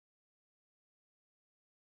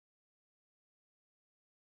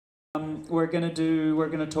We're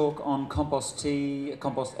gonna talk on compost tea,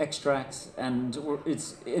 compost extracts, and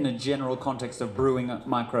it's in a general context of brewing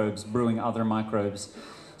microbes, brewing other microbes.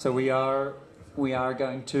 So we are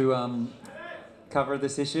going to cover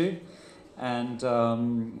this issue, and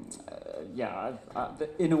yeah,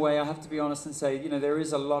 in a way, I have to be honest and say, there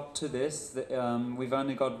is a lot to this. We've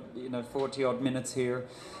only got 40 odd minutes here.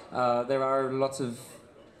 There are lots of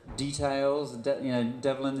details,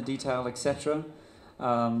 devil in the detail, etc.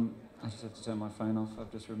 I just have to turn my phone off,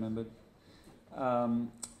 I've just remembered.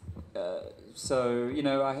 So,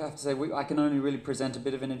 I have to say, I can only really present a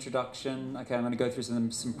bit of an introduction. Okay, I'm going to go through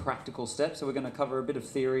some practical steps. So we're going to cover a bit of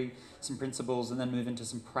theory, some principles, and then move into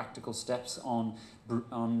some practical steps on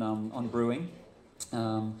brewing.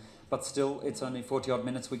 But still, it's only 40 odd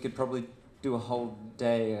minutes. We could probably do a whole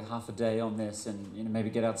day, half a day on this, and maybe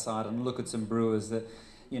get outside and look at some brewers that.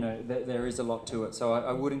 There is a lot to it. So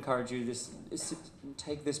I would encourage you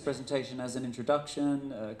take this presentation as an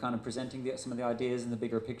introduction, kind of presenting some of the ideas in the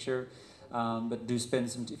bigger picture. But do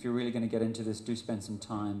spend if you're really going to get into this, do spend some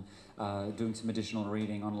time doing some additional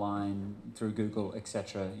reading online through Google,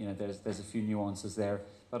 etc. There's a few nuances there,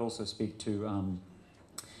 but also speak to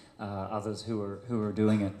others who are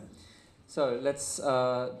doing it. So let's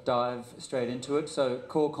dive straight into it. So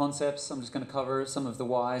core concepts. I'm just going to cover some of the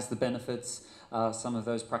whys, the benefits. Some of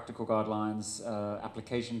those practical guidelines,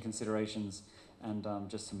 application considerations, and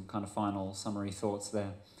just some kind of final summary thoughts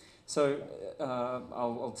there. So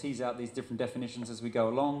I'll tease out these different definitions as we go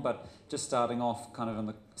along, but just starting off kind of in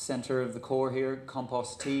the center of the core here,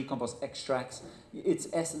 compost tea, compost extracts. Its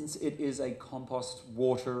essence, it is a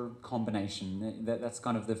compost-water combination. That's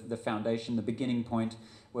kind of the foundation, the beginning point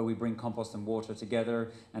where we bring compost and water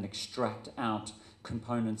together and extract out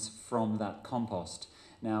components from that compost.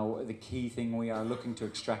 Now, the key thing we are looking to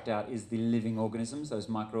extract out is the living organisms, those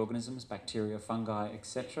microorganisms, bacteria, fungi,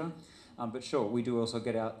 etc. But sure, we do also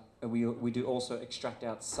we do also extract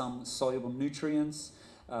out some soluble nutrients,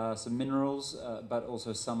 some minerals, but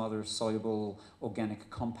also some other soluble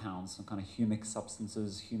organic compounds, some kind of humic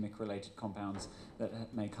substances, humic-related compounds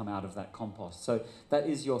that may come out of that compost. So that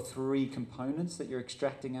is your three components that you're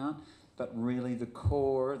extracting out. But really the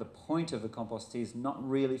core, the point of the compost tea is not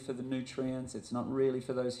really for the nutrients, it's not really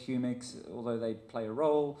for those humics, although they play a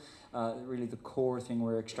role. Really the core thing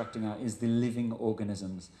we're extracting out is the living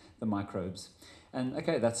organisms, the microbes. And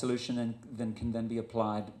okay, that solution then can be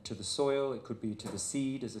applied to the soil. It could be to the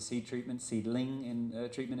seed as a seed treatment, seedling in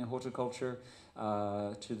treatment in horticulture,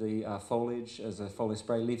 to the foliage as a foliar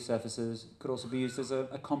spray, leaf surfaces. It could also be used as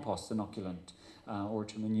a compost inoculant, or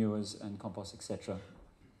to manures and compost, etc.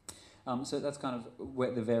 So that's kind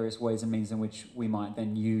of the various ways and means in which we might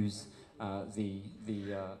then use the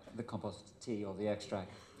compost tea or the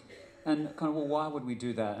extract. And kind of, well, why would we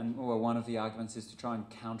do that? And one of the arguments is to try and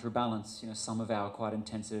counterbalance, some of our quite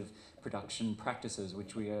intensive production practices,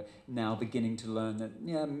 which we are now beginning to learn that,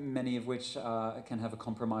 many of which can have a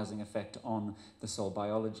compromising effect on the soil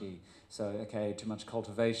biology. So, okay, too much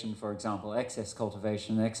cultivation, for example, excess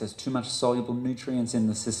cultivation, too much soluble nutrients in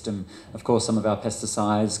the system. Of course, some of our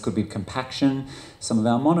pesticides could be compaction, some of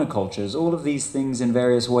our monocultures, all of these things in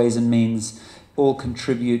various ways and means all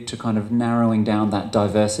contribute to kind of narrowing down that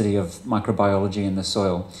diversity of microbiology in the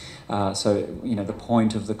soil. So, the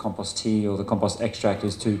point of the compost tea or the compost extract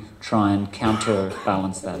is to try and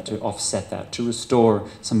counterbalance that, to offset that, to restore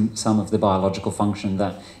some of the biological function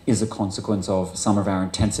that is a consequence of some of our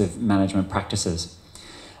intensive management practices.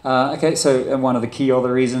 Okay, so one of the key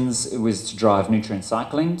other reasons was to drive nutrient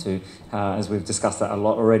cycling, as we've discussed that a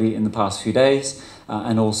lot already in the past few days,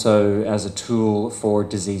 and also as a tool for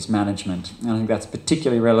disease management. And I think that's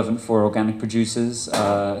particularly relevant for organic producers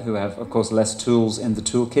who have, of course, less tools in the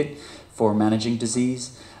toolkit for managing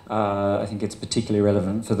disease. I think it's particularly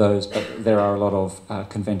relevant for those, but there are a lot of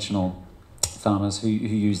conventional farmers who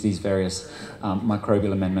use these various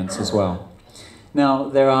microbial amendments as well. Now,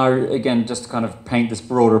 there are, again, just to kind of paint this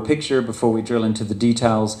broader picture before we drill into the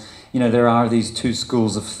details, there are these two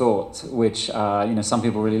schools of thought, which, some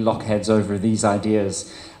people really lock heads over these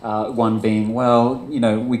ideas. One being,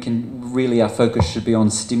 our focus should be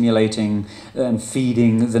on stimulating and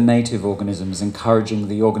feeding the native organisms, encouraging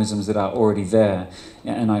the organisms that are already there.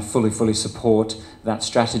 And I fully support that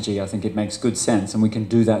strategy. I think it makes good sense. And we can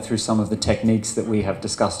do that through some of the techniques that we have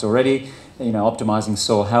discussed already. Optimizing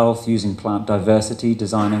soil health, using plant diversity,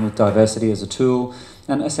 designing with diversity as a tool,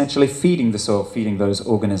 and essentially feeding the soil, feeding those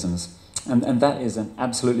organisms. And that is an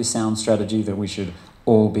absolutely sound strategy that we should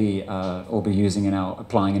all be using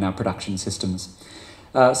applying in our production systems.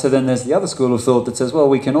 So then there's the other school of thought that says, well,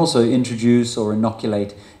 we can also introduce or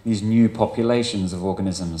inoculate these new populations of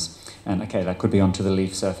organisms. And okay, that could be onto the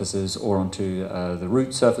leaf surfaces or onto the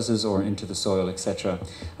root surfaces or into the soil, etc.,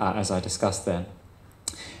 as I discussed there.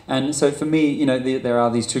 And so for me, you know, there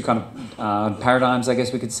are these two kind of paradigms, I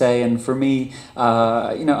guess we could say. And for me,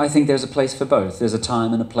 you know, I think there's a place for both. There's a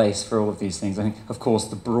time and a place for all of these things. I think, of course,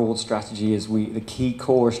 the broad strategy is the key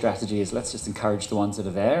core strategy is let's just encourage the ones that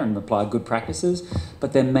are there and apply good practices.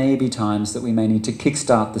 But there may be times that we may need to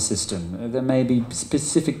kickstart the system. There may be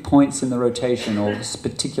specific points in the rotation or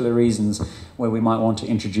particular reasons where we might want to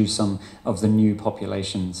introduce some of the new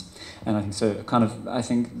populations. And I think so. I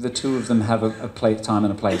think the two of them have a time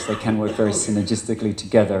and a place. They can work very synergistically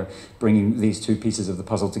together, bringing these two pieces of the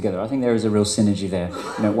puzzle together. I think there is a real synergy there.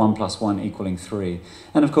 You know, 1 + 1 = 3.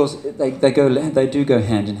 And of course, they do go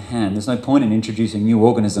hand in hand. There's no point in introducing new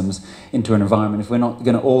organisms into an environment if we're not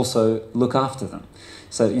going to also look after them.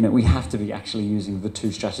 So, you know, we have to be actually using the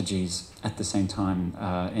two strategies at the same time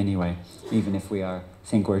anyway, even if we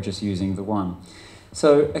think we're just using the one.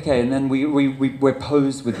 So, okay, and then we're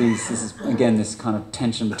posed with these, this is, again, this kind of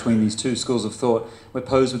tension between these two schools of thought. We're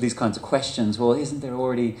posed with these kinds of questions. Well, isn't there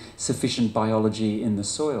already sufficient biology in the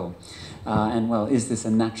soil? And, well, is this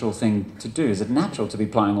a natural thing to do? Is it natural to be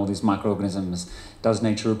applying all these microorganisms? Does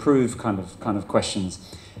nature approve kind of questions?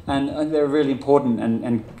 And they're really important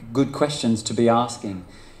and good questions to be asking.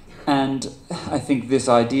 And I think this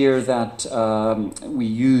idea that we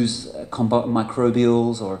use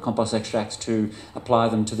microbials or compost extracts to apply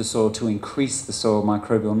them to the soil to increase the soil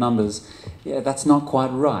microbial numbers, yeah, that's not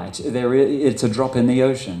quite right. It's a drop in the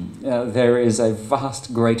ocean. There is a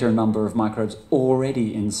vast greater number of microbes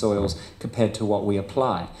already in soils compared to what we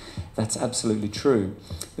apply. That's absolutely true.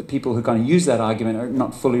 But people who kind of use that argument are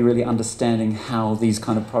not fully really understanding how these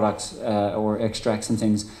kind of products or extracts and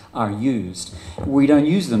things are used. We don't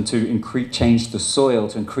use them to change the soil,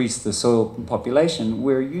 to increase the soil population.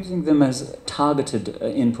 We're using them as targeted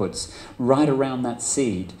inputs right around that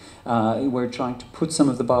seed. We're trying to put some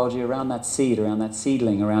of the biology around that seed, around that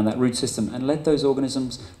seedling, around that root system, and let those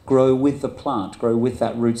organisms grow with the plant, grow with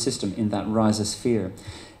that root system in that rhizosphere.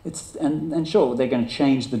 And sure, they're going to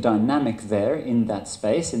change the dynamic there in that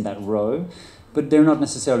space, in that row, but they're not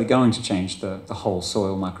necessarily going to change the whole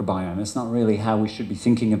soil microbiome. It's not really how we should be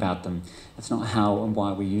thinking about them. That's not how and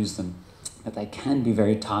why we use them. But they can be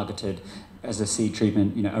very targeted as a seed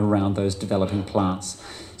treatment, you know, around those developing plants.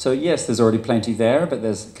 So yes, there's already plenty there, but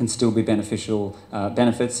there can still be beneficial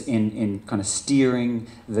benefits in kind of steering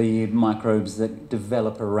the microbes that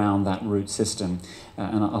develop around that root system.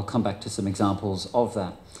 And I'll come back to some examples of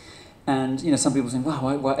that. And you know, some people think,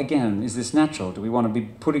 "Wow, why, again, is this natural? Do we want to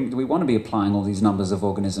be applying all these numbers of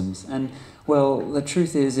organisms?" And well, the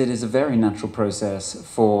truth is, it is a very natural process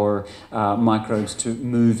for microbes to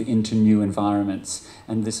move into new environments.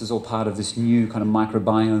 And this is all part of this new kind of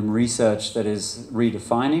microbiome research that is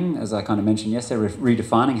redefining, as I kind of mentioned yesterday,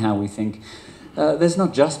 redefining how we think. There's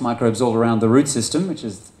not just microbes all around the root system, which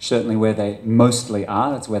is certainly where they mostly are.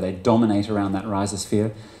 That's where they dominate around that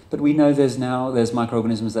rhizosphere. But we know there's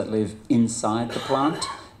microorganisms that live inside the plant.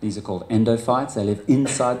 These are called endophytes. They live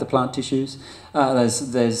inside the plant tissues.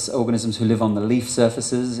 There's organisms who live on the leaf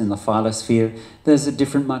surfaces in the phyllosphere. There's a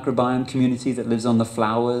different microbiome community that lives on the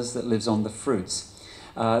flowers, that lives on the fruits.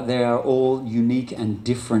 They are all unique and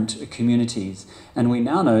different communities. And we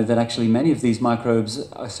now know that actually many of these microbes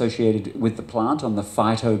associated with the plant on the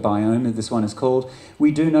phytobiome, as this one is called,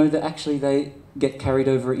 we do know that actually they get carried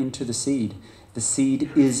over into the seed. The seed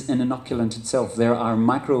is an inoculant itself. There are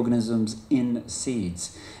microorganisms in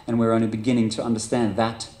seeds, and we're only beginning to understand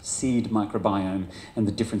that seed microbiome and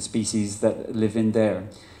the different species that live in there.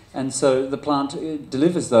 And so the plant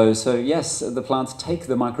delivers those. So yes, the plants take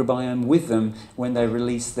the microbiome with them when they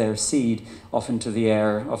release their seed off into the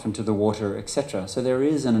air, off into the water, etc. So there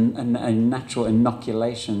is a natural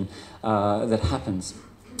inoculation that happens.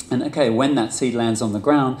 And okay, when that seed lands on the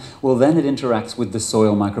ground, well, then it interacts with the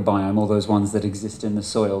soil microbiome, all those ones that exist in the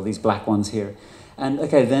soil, these black ones here. And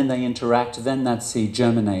okay, then they interact, then that seed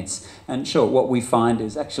germinates. And sure, what we find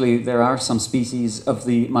is actually there are some species of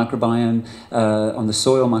the microbiome, on the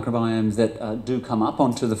soil microbiome, that do come up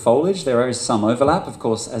onto the foliage. There is some overlap, of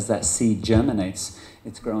course, as that seed germinates.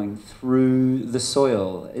 It's growing through the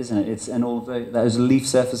soil, isn't it? And all those leaf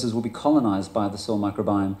surfaces will be colonized by the soil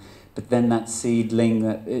microbiome. But then that seedling,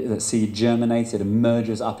 that seed germinates, it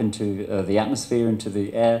emerges up into the atmosphere, into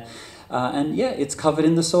the air, and yeah, it's covered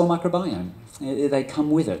in the soil microbiome. They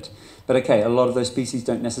come with it. But okay, a lot of those species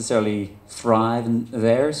don't necessarily thrive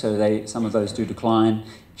there, so some of those do decline.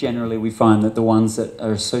 Generally, we find that the ones that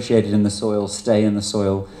are associated in the soil stay in the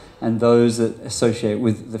soil and those that associate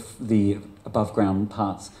with the above ground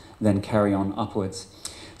parts then carry on upwards.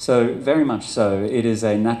 So very much so, it is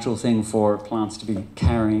a natural thing for plants to be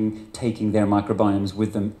taking their microbiomes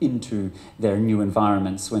with them into their new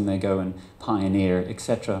environments when they go and pioneer,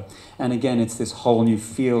 etc. And again, it's this whole new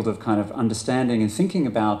field of kind of understanding and thinking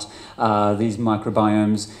about these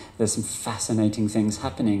microbiomes. There's some fascinating things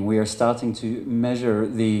happening. We are starting to measure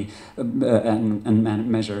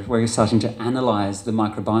we're starting to analyze the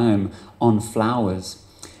microbiome on flowers.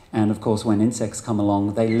 And of course, when insects come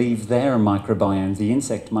along, they leave their microbiome. The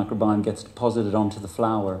insect microbiome gets deposited onto the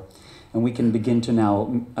flower. And we can begin to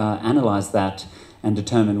now analyze that and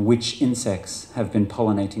determine which insects have been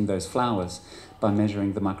pollinating those flowers by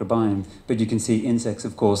measuring the microbiome. But you can see insects,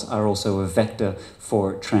 of course, are also a vector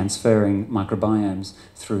for transferring microbiomes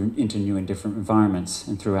into new and different environments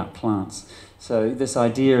and throughout plants. So this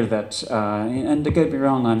idea that, and don't get me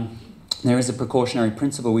wrong, there is a precautionary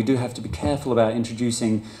principle. We do have to be careful about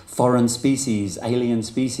introducing foreign species, alien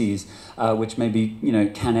species, which maybe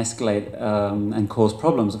can escalate and cause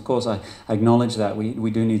problems. Of course, I acknowledge that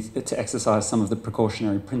we do need to exercise some of the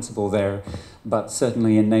precautionary principle there, but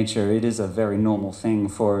certainly in nature it is a very normal thing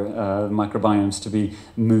for microbiomes to be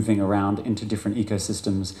moving around into different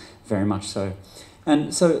ecosystems, very much so.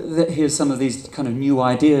 And so here's some of these kind of new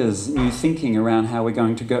ideas, new thinking around how we're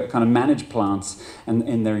going to kind of manage plants and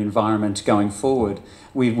in their environment going forward.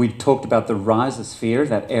 We talked about the rhizosphere,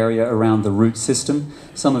 that area around the root system.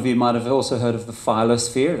 Some of you might have also heard of the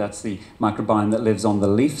phyllosphere. That's the microbiome that lives on the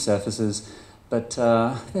leaf surfaces. But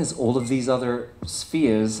there's all of these other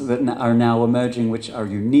spheres that are now emerging, which are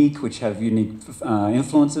unique, which have unique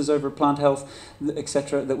influences over plant health,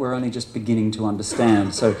 etc., that we're only just beginning to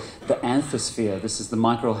understand. So the anthosphere, this is the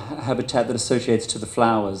microhabitat that associates to the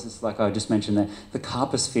flowers. It's like I just mentioned there. The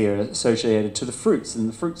carposphere associated to the fruits and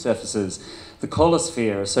the fruit surfaces. The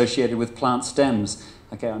colosphere associated with plant stems.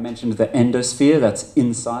 Okay, I mentioned the endosphere, that's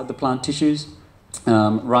inside the plant tissues.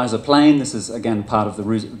 Rhizoplane, this is again part of the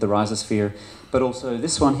rhizosphere. But also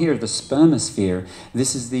this one here, the spermosphere,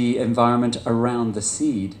 this is the environment around the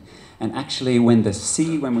seed. And actually when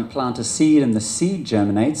we plant a seed and the seed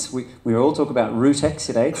germinates, we all talk about root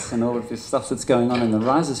exudates and all of this stuff that's going on in the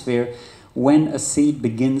rhizosphere. When a seed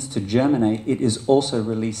begins to germinate, it is also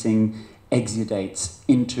releasing exudates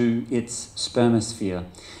into its spermosphere.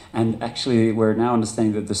 And actually, we're now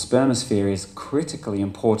understanding that the spermosphere is critically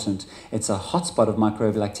important. It's a hotspot of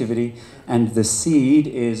microbial activity, and the seed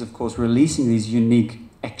is, of course, releasing these unique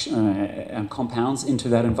compounds into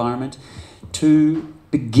that environment to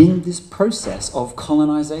begin this process of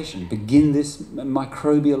colonization, begin this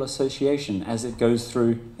microbial association as it goes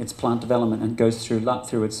through its plant development and goes through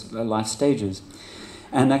its life stages.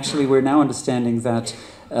 And actually, we're now understanding that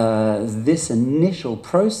this initial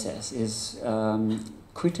process is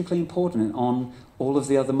critically important on all of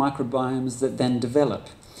the other microbiomes that then develop.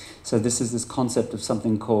 So this is this concept of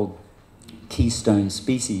something called keystone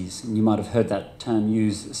species. And you might have heard that term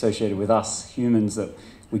used associated with us humans, that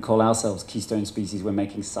we call ourselves keystone species. We're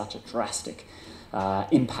making such a drastic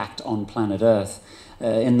impact on planet Earth.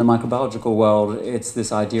 In the microbiological world, it's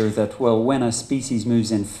this idea that, well, when a species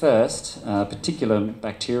moves in first, a particular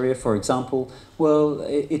bacteria, for example, well,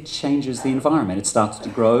 it changes the environment. It starts to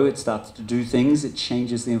grow, it starts to do things, it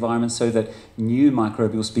changes the environment so that new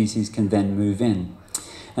microbial species can then move in.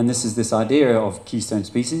 And this is this idea of keystone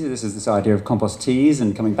species, this is this idea of compost teas,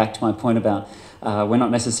 and coming back to my point about we're not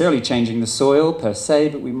necessarily changing the soil per se,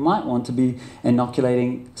 but we might want to be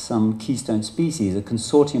inoculating some keystone species, a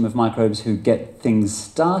consortium of microbes who get things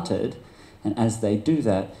started, and as they do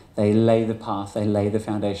that, they lay the path, they lay the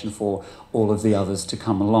foundation for all of the others to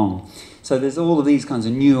come along. So there's all of these kinds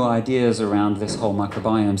of new ideas around this whole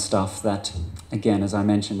microbiome stuff that, again, as I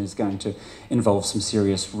mentioned, is going to involve some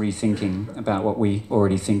serious rethinking about what we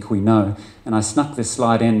already think we know. And I snuck this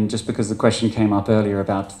slide in just because the question came up earlier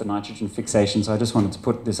about the nitrogen fixation, so I just wanted to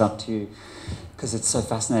put this up to you because it's so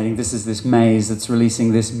fascinating. This is this maize that's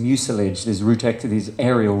releasing this mucilage, these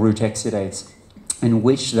aerial root exudates, in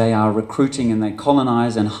which they are recruiting and they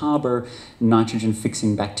colonize and harbor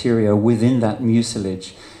nitrogen-fixing bacteria within that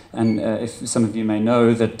mucilage. And if some of you may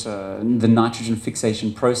know that the nitrogen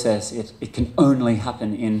fixation process, it can only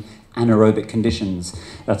happen in anaerobic conditions.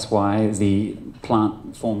 That's why the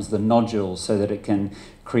plant forms the nodules, so that it can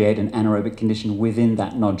create an anaerobic condition within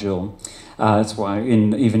that nodule. That's why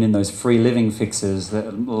even in those free living fixes,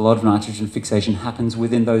 a lot of nitrogen fixation happens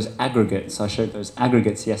within those aggregates. I showed those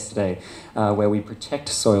aggregates yesterday where we protect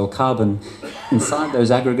soil carbon. Inside those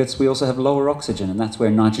aggregates, we also have lower oxygen, and that's where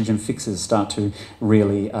nitrogen fixes start to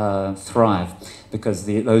really thrive, because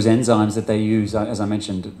those enzymes that they use, as I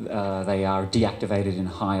mentioned, they are deactivated in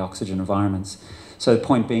high oxygen environments. So the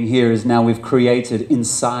point being here is now we've created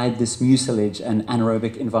inside this mucilage an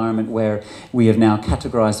anaerobic environment where we have now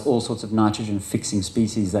categorized all sorts of nitrogen fixing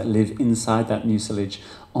species that live inside that mucilage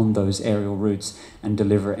on those aerial roots and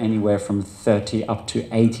deliver anywhere from 30 up to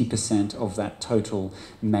 80% of that total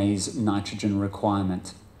maize nitrogen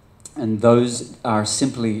requirement. And those are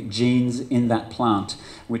simply genes in that plant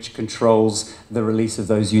which controls the release of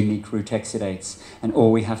those unique root exudates. And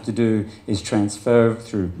all we have to do is transfer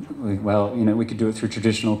through, well, you know, we could do it through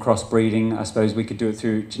traditional crossbreeding. I suppose we could do it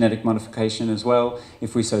through genetic modification as well,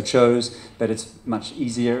 if we so chose, but it's much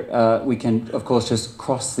easier. We can, of course, just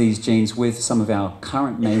cross these genes with some of our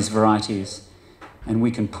current maize varieties, and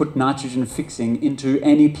we can put nitrogen fixing into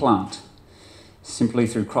any plant simply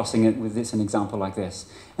through crossing it with an example like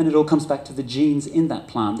this. And it all comes back to the genes in that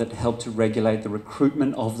plant that help to regulate the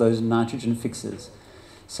recruitment of those nitrogen fixes.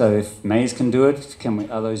 So if maize can do it,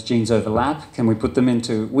 are those genes overlap? Can we put them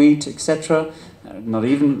into wheat, etc.? Not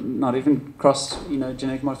even cross,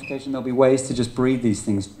 genetic modification. There'll be ways to just breed these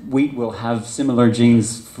things. Wheat will have similar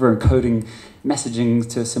genes for encoding messaging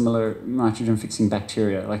to similar nitrogen-fixing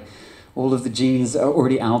bacteria. Like, all of the genes are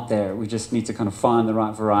already out there. We just need to kind of find the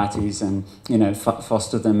right varieties and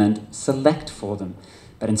foster them and select for them.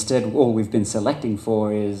 But instead, all we've been selecting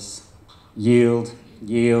for is yield,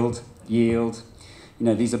 yield, yield.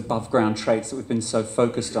 These above ground traits that we've been so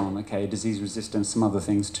focused on. Okay, disease resistance, some other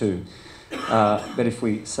things too. But if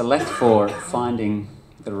we select for finding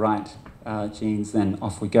the right genes, then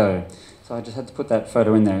off we go. So I just had to put that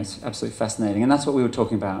photo in there. It's absolutely fascinating. And that's what we were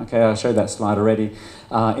talking about. Okay, I showed that slide already.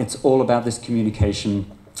 It's all about this communication,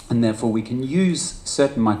 and therefore we can use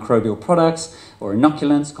certain microbial products or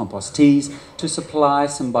inoculants, compost teas, to supply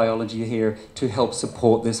some biology here to help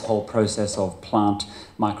support this whole process of plant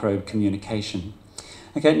microbe communication.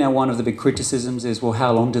 Okay, now one of the big criticisms is, well,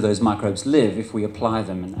 how long do those microbes live if we apply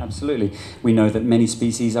them? And absolutely, we know that many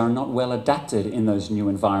species are not well adapted in those new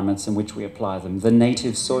environments in which we apply them. The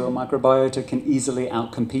native soil microbiota can easily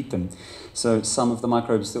outcompete them. So some of the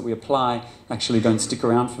microbes that we apply actually don't stick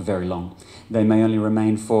around for very long. They may only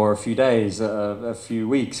remain for a few days, a few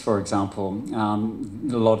weeks, for example.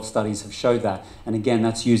 A lot of studies have showed that. And again,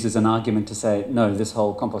 that's used as an argument to say, no, this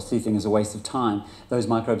whole compost tea thing is a waste of time. Those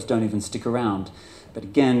microbes don't even stick around. But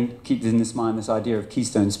again, keep in this mind this idea of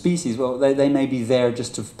keystone species. Well, they may be there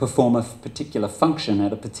just to perform a particular function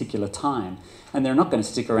at a particular time. And they're not going to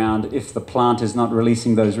stick around if the plant is not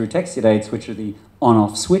releasing those root exudates, which are the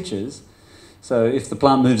on-off switches. So if the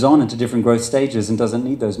plant moves on into different growth stages and doesn't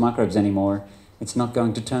need those microbes anymore, it's not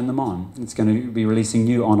going to turn them on. It's going to be releasing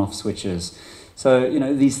new on-off switches. So,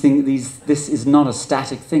 this is not a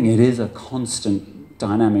static thing. It is a constant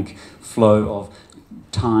dynamic flow of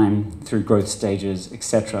time through growth stages,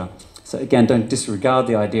 etc. So again, don't disregard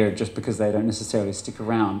the idea just because they don't necessarily stick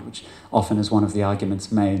around, which often is one of the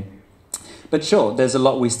arguments made. But sure, there's a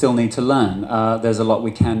lot we still need to learn. There's a lot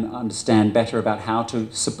we can understand better about how to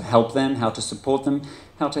help them, how to support them,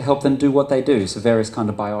 how to help them do what they do. So various kind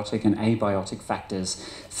of biotic and abiotic factors,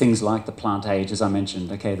 things like the plant age, as I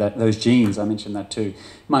mentioned. Okay, those genes, I mentioned that too.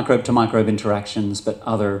 Microbe to microbe interactions, but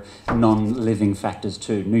other non-living factors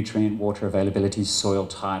too. Nutrient, water availability, soil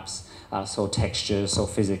types, soil texture, soil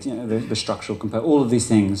physics, the structural component, all of these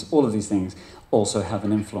things also have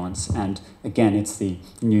an influence. And again, it's the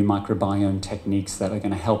new microbiome techniques that are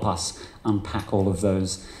going to help us unpack all of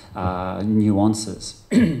those nuances.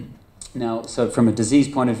 Now, so from a disease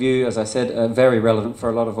point of view, as I said, very relevant for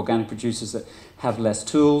a lot of organic producers that have less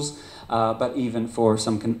tools, but even for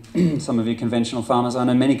some of you conventional farmers. I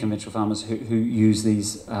know many conventional farmers who use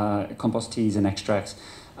these compost teas and extracts,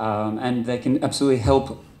 and they can absolutely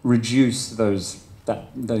help reduce the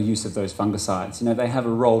use of those fungicides. They have a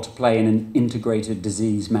role to play in an integrated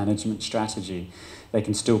disease management strategy. They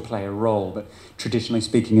can still play a role, but traditionally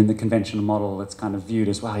speaking, in the conventional model, it's kind of viewed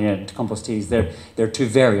as, well, yeah, compost teas, they're too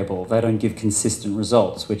variable. They don't give consistent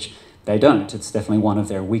results, which they don't. It's definitely one of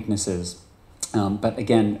their weaknesses. But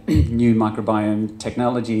again, new microbiome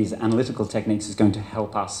technologies, analytical techniques is going to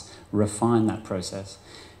help us refine that process.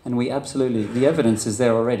 And the evidence is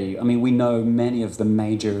there already. I mean, we know many of the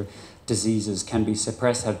major diseases can be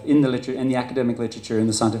suppressed. Have in the academic literature, in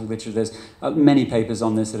the scientific literature, there's many papers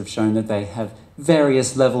on this that have shown that they have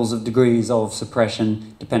various levels of degrees of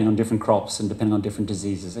suppression depending on different crops and depending on different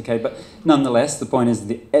diseases. Okay, but nonetheless, the point is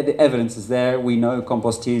the evidence is there. We know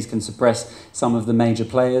compost teas can suppress some of the major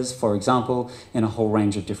players, for example, in a whole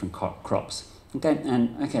range of different crops. Okay,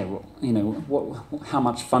 and okay, well, you know, how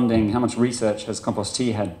much funding, how much research has compost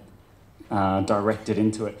tea had directed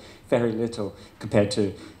into it? Very little compared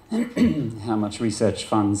to how much research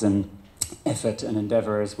funds and effort and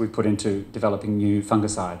endeavour as we put into developing new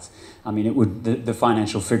fungicides. I mean, it would the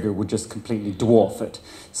financial figure would just completely dwarf it.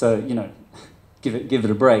 So, you know, give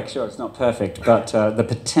it a break. Sure, it's not perfect, but the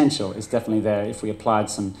potential is definitely there if we applied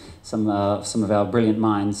some of our brilliant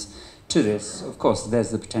minds to this. Of course,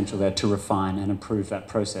 there's the potential there to refine and improve that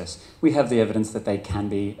process. We have the evidence that they can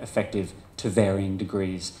be effective to varying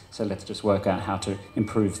degrees. So let's just work out how to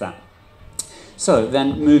improve that. So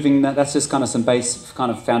then moving, that's just kind of some base kind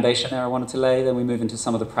of foundation there I wanted to lay. Then we move into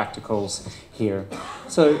some of the practicals here.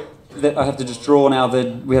 So I have to just draw now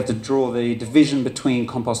we have to draw the division between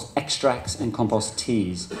compost extracts and compost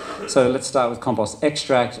teas. So let's start with compost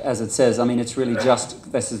extract. As it says, I mean, it's really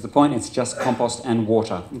just, this is the point, it's just compost and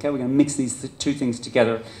water. Okay, we're going to mix these two things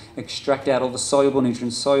together, extract out all the soluble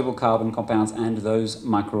nutrients, soluble carbon compounds, and those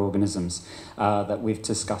microorganisms that we've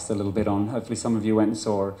discussed a little bit on. Hopefully some of you went and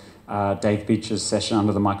saw Dave Beech's session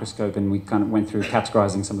under the microscope, and we kind of went through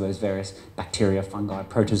categorizing some of those various bacteria, fungi,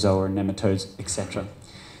 protozoa, nematodes, etc.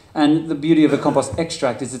 And the beauty of a compost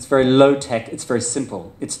extract is it's very low tech, it's very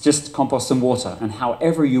simple. It's just compost and water, and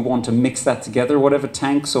however you want to mix that together, whatever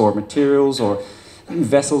tanks or materials or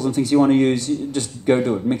vessels and things you want to use, just go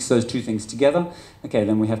do it. Mix those two things together. Okay,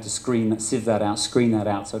 then we have to sieve that out, screen that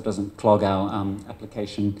out so it doesn't clog our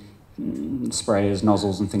application sprayers,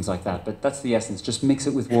 nozzles and things like that. But that's the essence. Just mix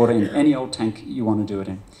it with water in any old tank you want to do it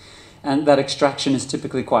in. And that extraction is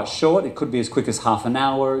typically quite short. It could be as quick as half an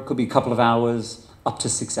hour, it could be a couple of hours, up to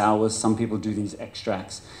 6 hours. Some people do these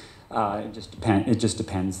extracts. It just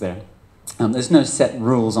depends there. There's no set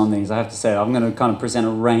rules on these. I have to say, I'm going to kind of present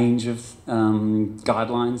a range of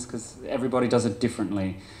guidelines because everybody does it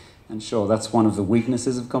differently. And sure, that's one of the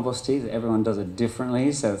weaknesses of compost tea, that everyone does it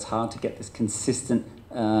differently, so it's hard to get this consistent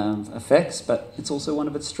effects, but it's also one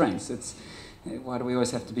of its strengths. Why do we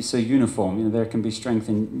always have to be so uniform? You know, there can be strength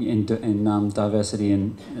in diversity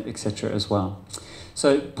and etc. as well.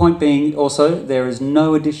 So point being also, there is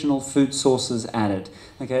no additional food sources added,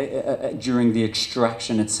 okay, during the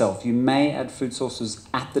extraction itself. You may add food sources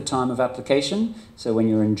at the time of application. So when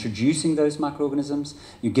you're introducing those microorganisms,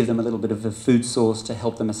 you give them a little bit of a food source to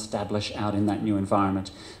help them establish out in that new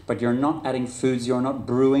environment. But you're not adding foods, you're not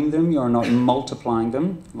brewing them, you're not multiplying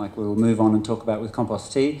them, like we'll move on and talk about with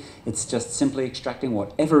compost tea. It's just simply extracting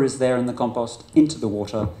whatever is there in the compost into the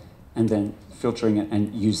water and then filtering it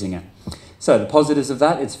and using it. So the positives of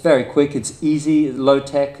that, it's very quick, it's easy, low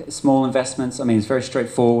tech, small investments. I mean, it's very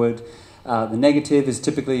straightforward. The negative is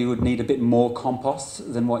typically you would need a bit more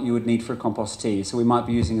compost than what you would need for a compost tea. So we might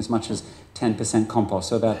be using as much as 10% compost,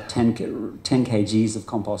 so about 10 kgs of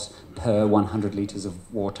compost per 100 litres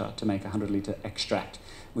of water to make a 100-litre extract,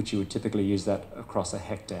 which you would typically use that across a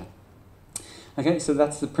hectare. Okay, so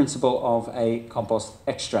that's the principle of a compost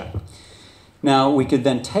extract. Now, we could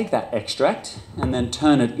then take that extract and then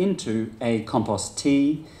turn it into a compost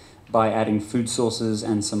tea by adding food sources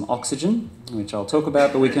and some oxygen, which I'll talk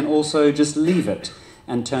about, but we can also just leave it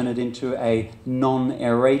and turn it into a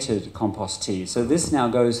non-aerated compost tea. So this now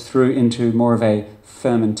goes through into more of a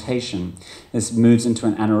fermentation. This moves into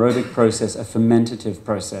an anaerobic process, a fermentative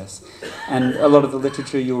process. And a lot of the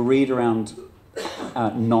literature you'll read around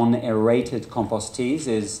non-aerated compost teas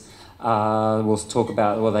is we'll talk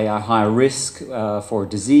about, well, they are higher risk for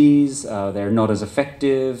disease, they're not as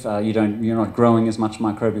effective, you're not growing as much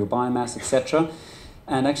microbial biomass, etc.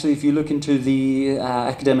 And actually, if you look into the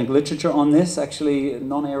academic literature on this, actually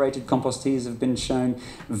non-aerated compost teas have been shown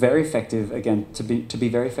very effective, again, to be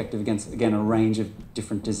very effective against, again, a range of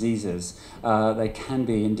different diseases. They can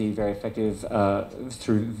be indeed very effective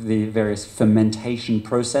through the various fermentation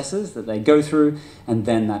processes that they go through, and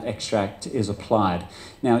then that extract is applied.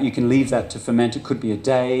 Now, you can leave that to ferment. It could be a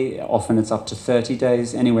day. Often it's up to 30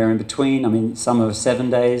 days, anywhere in between. I mean, some are 7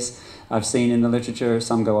 days. I've seen in the literature,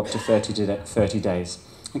 some go up to 30 days.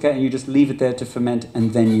 Okay, and you just leave it there to ferment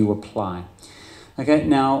and then you apply. Okay,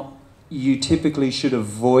 now you typically should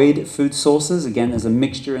avoid food sources. Again, there's a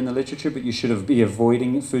mixture in the literature, but you should be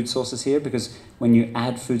avoiding food sources here because when you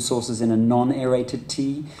add food sources in a non-aerated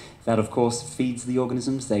tea, That, of course, feeds the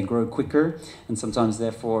organisms. They grow quicker, and sometimes,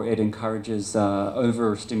 therefore, it encourages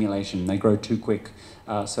overstimulation. They grow too quick.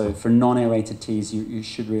 So for non-aerated teas, you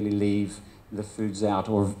should really leave the foods out,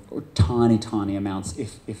 or tiny, tiny amounts,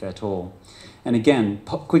 if at all. And again,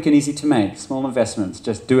 quick and easy to make, small investments.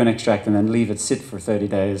 Just do an extract and then leave it sit for 30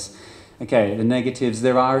 days. Okay, the negatives,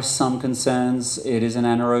 there are some concerns. It is an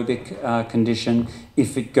anaerobic condition.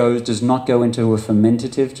 If it does not go into a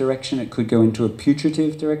fermentative direction, it could go into a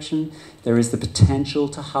putretive direction. There is the potential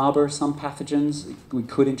to harbor some pathogens. We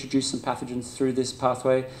could introduce some pathogens through this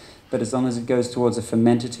pathway, but as long as it goes towards a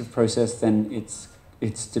fermentative process, then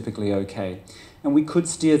it's typically okay. And we could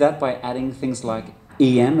steer that by adding things like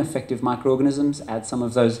EM, effective microorganisms, add some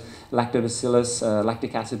of those lactobacillus,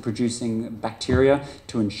 lactic acid producing bacteria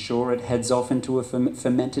to ensure it heads off into a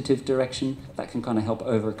fermentative direction. That can kind of help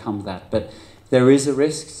overcome that. But there is a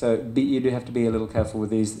risk, so you do have to be a little careful with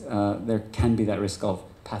these. There can be that risk of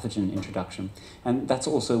pathogen introduction. And that's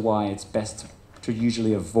also why it's best to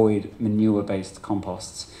usually avoid manure-based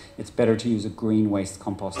composts. It's better to use a green waste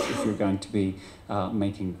compost if you're going to be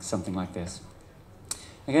making something like this.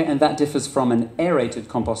 Okay, and that differs from an aerated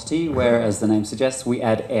compost tea, where, as the name suggests, we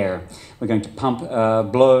add air. We're going to pump,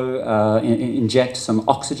 blow, inject some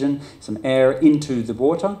oxygen, some air into the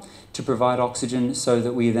water to provide oxygen, so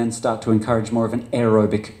that we then start to encourage more of an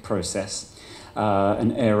aerobic process,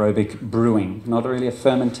 an aerobic brewing. Not really a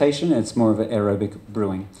fermentation, it's more of an aerobic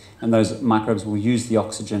brewing. And those microbes will use the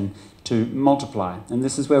oxygen to multiply. And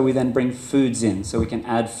this is where we then bring foods in. So we can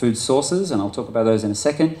add food sources, and I'll talk about those in a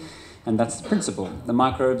second. And that's the principle. The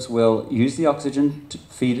microbes will use the oxygen to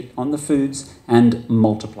feed on the foods and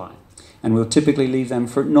multiply. And we'll typically leave them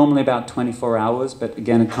for normally about 24 hours, but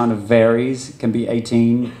again, it kind of varies. It can be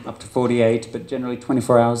 18 up to 48, but generally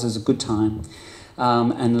 24 hours is a good time.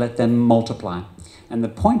 And let them multiply. And the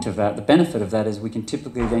point of that, the benefit of that, is we can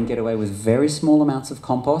typically then get away with very small amounts of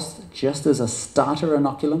compost, just as a starter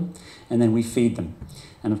inoculum, and then we feed them.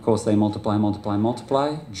 And of course, they multiply, multiply,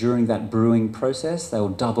 multiply. During that brewing process, they will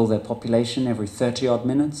double their population every 30-odd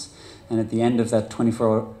minutes. And at the end of that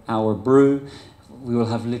 24-hour brew, we will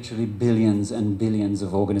have literally billions and billions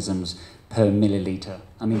of organisms per milliliter.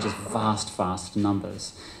 I mean, just vast, vast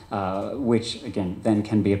numbers, which, again, then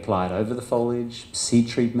can be applied over the foliage, seed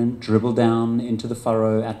treatment, dribble down into the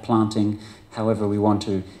furrow at planting, however we want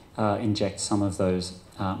to inject some of those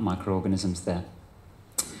microorganisms there.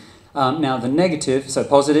 Now the negative, so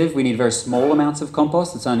positive, we need very small amounts of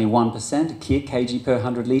compost. It's only 1%, kg per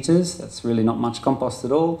 100 litres. That's really not much compost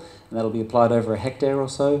at all. And that'll be applied over a hectare or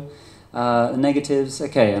so. The negatives,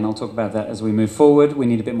 okay, and I'll talk about that as we move forward. We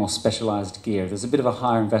need a bit more specialised gear. There's a bit of a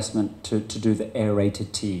higher investment to do the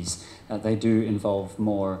aerated teas. They do involve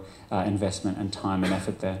more investment and time and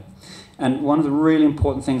effort there. And one of the really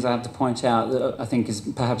important things I have to point out that I think is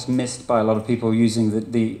perhaps missed by a lot of people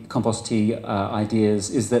using the compost tea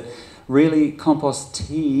ideas is that really compost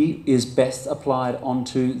tea is best applied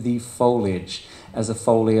onto the foliage as a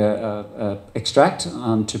foliar extract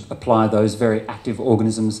to apply those very active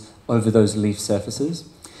organisms over those leaf surfaces.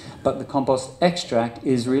 But the compost extract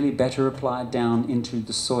is really better applied down into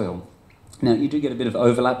the soil. Now, you do get a bit of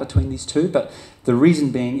overlap between these two, but the reason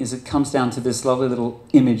being is it comes down to this lovely little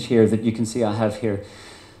image here that you can see I have here.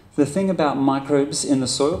 The thing about microbes in the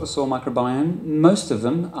soil microbiome, most of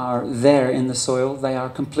them are there in the soil. They are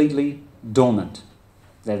completely dormant.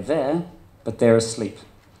 They're there, but they're asleep.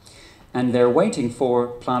 And they're waiting for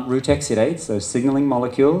plant root exudates, those signaling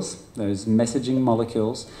molecules, those messaging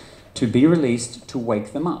molecules, to be released to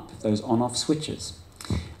wake them up, those on-off switches.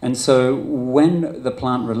 And so when the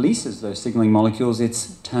plant releases those signaling molecules,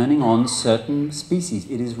 it's turning on certain species.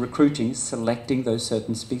 It is recruiting, selecting those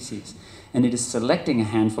certain species. And it is selecting a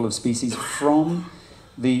handful of species from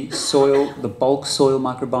the soil, the bulk soil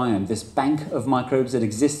microbiome, this bank of microbes that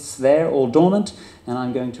exists there, all dormant, and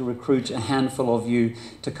I'm going to recruit a handful of you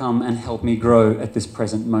to come and help me grow at this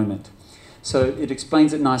present moment. So it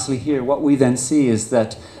explains it nicely here. What we then see is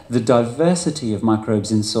that the diversity of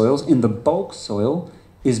microbes in soils, in the bulk soil,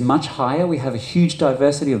 is much higher. We have a huge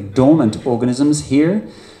diversity of dormant organisms here.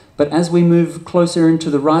 But as we move closer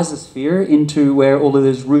into the rhizosphere, into where all of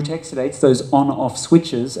those root exudates, those on-off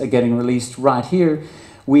switches are getting released right here,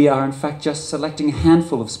 we are in fact just selecting a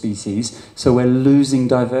handful of species, so we're losing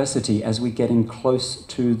diversity as we get in close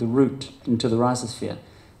to the root, into the rhizosphere.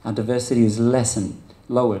 Our diversity is lessened,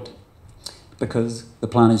 lowered, because the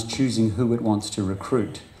plant is choosing who it wants to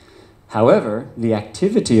recruit. However, the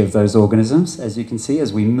activity of those organisms, as you can see,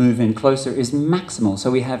 as we move in closer, is maximal.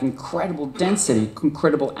 So we have incredible density,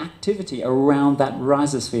 incredible activity around that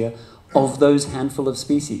rhizosphere of those handful of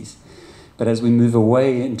species. But as we move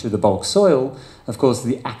away into the bulk soil, of course,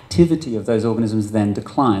 the activity of those organisms then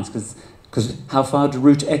declines. Because how far do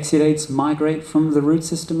root exudates migrate from the root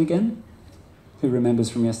system again? Who remembers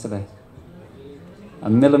from yesterday? A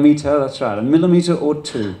millimetre, that's right, a millimetre or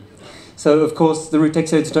two. So, of course, the root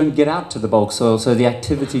exudates don't get out to the bulk soil, so the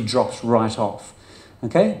activity drops right off.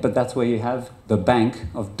 Okay, but that's where you have the bank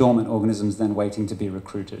of dormant organisms then waiting to be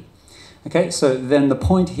recruited. Okay, so then the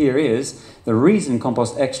point here is the reason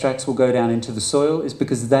compost extracts will go down into the soil is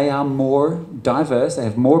because they are more diverse, they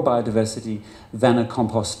have more biodiversity than a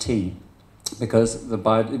compost tea. Because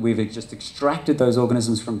we've just extracted those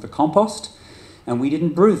organisms from the compost and we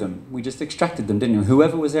didn't brew them, we just extracted them, didn't we?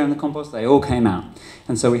 Whoever was there in the compost, they all came out.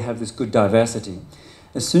 And so we have this good diversity.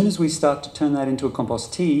 As soon as we start to turn that into a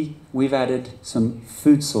compost tea, we've added some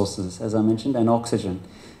food sources, as I mentioned, and oxygen.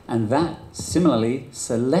 And that, similarly,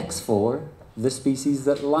 selects for the species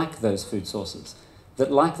that like those food sources,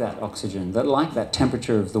 that like that oxygen, that like that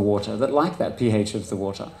temperature of the water, that like that pH of the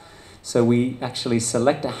water. So we actually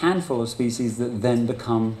select a handful of species that then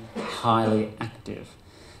become highly active.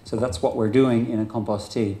 So that's what we're doing in a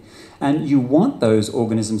compost tea. And you want those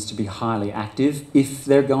organisms to be highly active if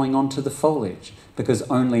they're going onto the foliage, because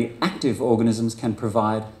only active organisms can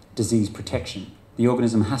provide disease protection. The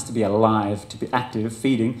organism has to be alive, to be active,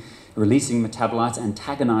 feeding, releasing metabolites,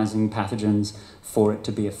 antagonizing pathogens for it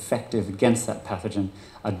to be effective against that pathogen.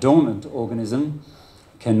 A dormant organism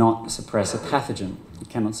cannot suppress a pathogen. It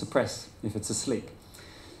cannot suppress if it's asleep.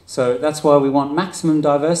 So that's why we want maximum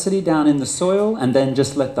diversity down in the soil and then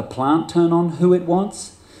just let the plant turn on who it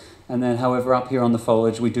wants. And then, however, up here on the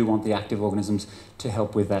foliage, we do want the active organisms to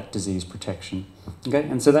help with that disease protection. Okay,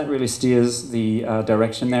 and so that really steers the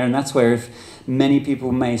direction there. And that's where if many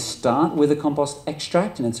people may start with a compost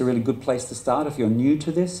extract, and it's a really good place to start if you're new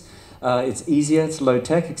to this. It's easier, it's low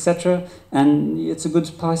tech, etc. And it's a good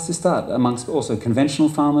place to start amongst also conventional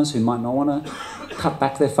farmers who might not want to cut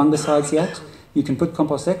back their fungicides yet. You can put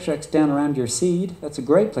compost extracts down around your seed. That's a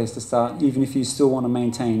great place to start, even if you still want to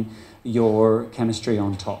maintain your chemistry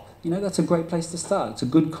on top. You know, that's a great place to start. It's a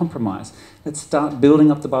good compromise. Let's start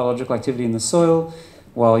building up the biological activity in the soil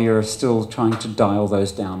while you're still trying to dial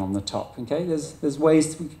those down on the top. Okay, there's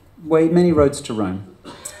many roads to Rome.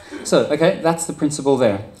 So, okay, that's the principle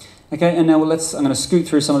there. Okay, and now I'm going to scoot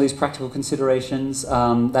through some of these practical considerations.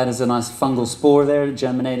 That is a nice fungal spore there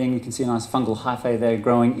germinating. You can see a nice fungal hyphae there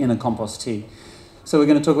growing in a compost tea. So we're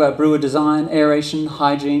going to talk about brewer design, aeration,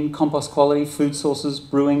 hygiene, compost quality, food sources,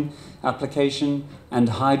 brewing, application, and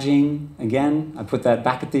hygiene. Again, I put that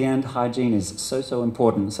back at the end. Hygiene is so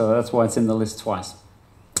important, so that's why it's in the list twice.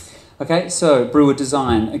 Okay, so brewer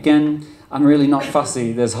design. Again, I'm really not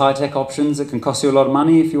fussy. There's high-tech options that can cost you a lot of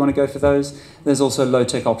money if you want to go for those. There's also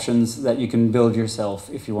low-tech options that you can build yourself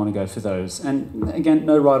if you want to go for those. And again,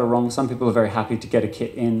 no right or wrong. Some people are very happy to get a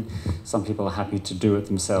kit in. Some people are happy to do it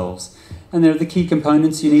themselves. And there are the key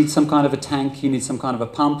components. You need some kind of a tank. You need some kind of a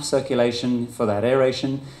pump, circulation for that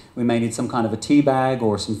aeration. We may need some kind of a tea bag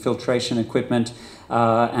or some filtration equipment.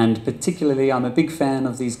 And particularly, I'm a big fan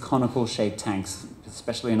of these conical-shaped tanks,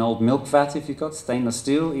 especially an old milk vat if you've got stainless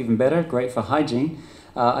steel, even better, great for hygiene.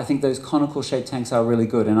 I think those conical-shaped tanks are really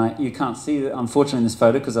good. And you can't see it, unfortunately, in this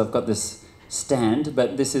photo because I've got this stand,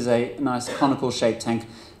 but this is a nice conical-shaped tank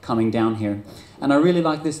coming down here. And I really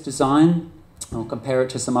like this design. I'll compare it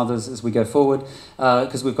to some others as we go forward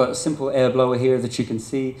because we've got a simple air blower here that you can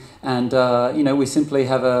see. And, you know, we simply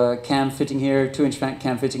have a cam fitting here, 2-inch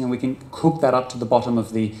cam fitting, and we can hook that up to the bottom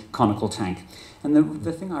of the conical tank. And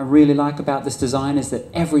the thing I really like about this design is that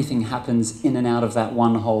everything happens in and out of that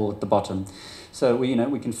one hole at the bottom. So we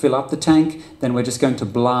can fill up the tank, then we're just going to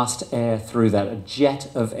blast air through that, a jet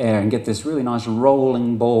of air, and get this really nice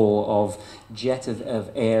rolling ball of jet of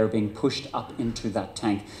air being pushed up into that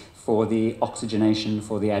tank for the oxygenation,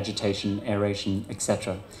 for the agitation, aeration,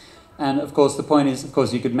 etc. And of course, the point is, of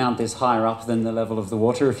course, you could mount this higher up than the level of the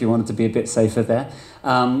water if you wanted to be a bit safer there.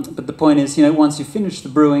 But the point is, you know, once you finish the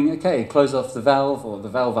brewing, okay, close off the valve, or the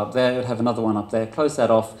valve up there, you'd have another one up there, close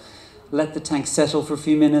that off, let the tank settle for a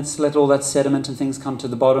few minutes, let all that sediment and things come to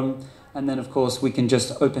the bottom, and then, of course, we can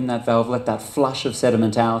just open that valve, let that flush of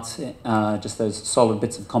sediment out, just those solid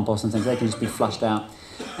bits of compost and things, they can just be flushed out,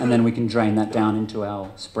 and then we can drain that down into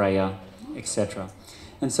our sprayer, etc.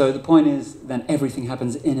 And so the point is, then everything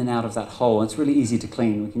happens in and out of that hole. It's really easy to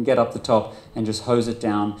clean. We can get up the top and just hose it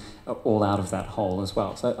down all out of that hole as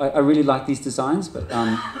well. So I really like these designs, but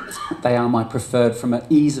they are my preferred from an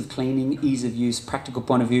ease of cleaning, ease of use, practical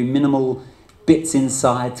point of view, minimal bits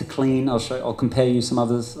inside to clean. I'll compare you some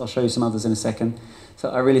others. I'll show you some others in a second.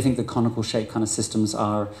 So I really think the conical shape kind of systems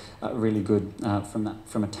are really good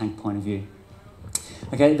from a tank point of view.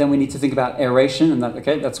 Okay, then we need to think about aeration, and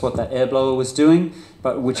that's what that air blower was doing.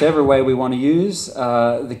 But whichever way we want to use,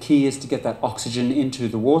 the key is to get that oxygen into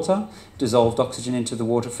the water, dissolved oxygen into the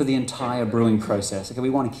water for the entire brewing process. Okay, we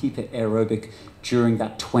want to keep it aerobic during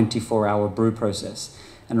that 24-hour brew process.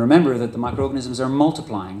 And remember that the microorganisms are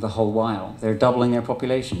multiplying the whole while. They're doubling their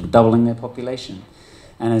population, doubling their population.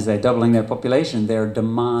 And as they're doubling their population, their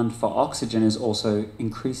demand for oxygen is also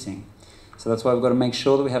increasing. So that's why we've got to make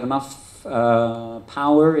sure that we have enough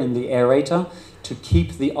power in the aerator to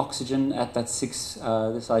keep the oxygen at that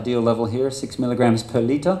this ideal level here, 6 milligrams per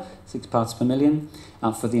liter, 6 parts per million,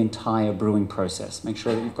 for the entire brewing process. Make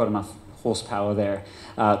sure that you've got enough horsepower there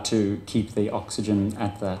to keep the oxygen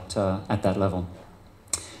at that level.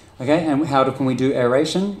 Okay, and how can we do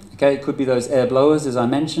aeration? Okay, it could be those air blowers, as I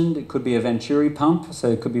mentioned. It could be a Venturi pump,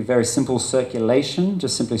 so it could be very simple circulation,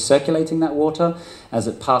 just simply circulating that water. As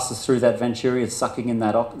it passes through that Venturi, it's sucking in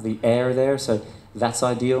the air there, so that's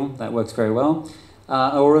ideal. That works very well.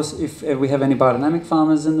 Or if we have any biodynamic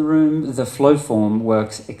farmers in the room, the flow form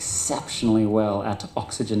works exceptionally well at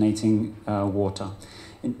oxygenating water.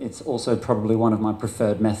 It's also probably one of my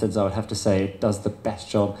preferred methods, I would have to say. It does the best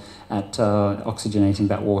job at oxygenating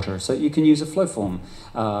that water. So you can use a flow form,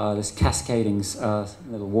 this cascading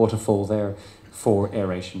little waterfall there for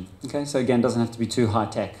aeration. Okay, so again, doesn't have to be too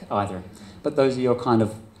high-tech either. But those are your kind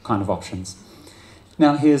of options.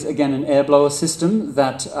 Now here's again an air blower system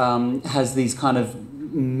that has these kind of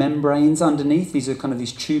membranes underneath. These are kind of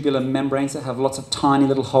these tubular membranes that have lots of tiny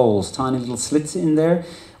little holes, tiny little slits in there,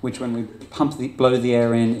 which when we blow the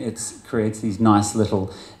air in, it creates these nice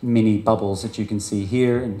little mini bubbles that you can see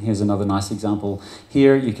here. And here's another nice example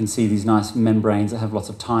here. You can see these nice membranes that have lots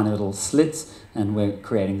of tiny little slits, and we're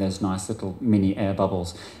creating those nice little mini air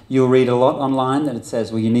bubbles. You'll read a lot online that it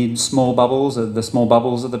says, well, you need small bubbles. The small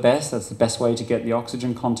bubbles are the best. That's the best way to get the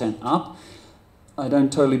oxygen content up. I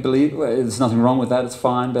don't totally believe, well, there's nothing wrong with that, it's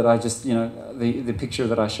fine, but I just, the picture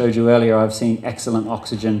that I showed you earlier, I've seen excellent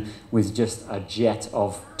oxygen with just a jet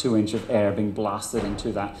of 2 inches of air being blasted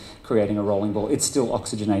into that, creating a rolling ball. It still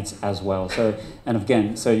oxygenates as well. So, and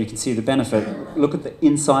again, so you can see the benefit. Look at the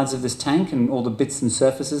insides of this tank and all the bits and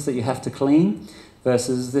surfaces that you have to clean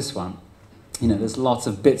versus this one. There's lots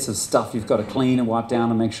of bits of stuff you've got to clean and wipe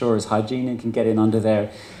down and make sure it's hygienic and get in under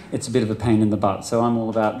there. It's a bit of a pain in the butt. So I'm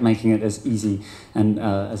all about making it as easy and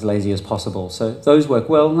as lazy as possible. So those work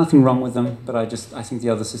well, nothing wrong with them, but I think the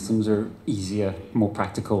other systems are easier, more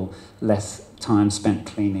practical, less time spent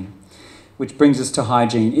cleaning. Which brings us to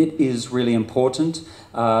hygiene. It is really important.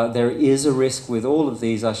 There is a risk with all of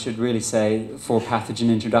these, I should really say, for pathogen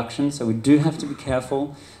introduction. So we do have to be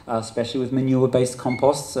careful, especially with manure-based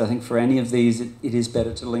composts. I think for any of these, it is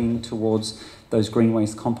better to lean towards those green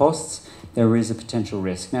waste composts. There is a potential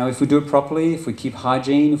risk. Now, if we do it properly, if we keep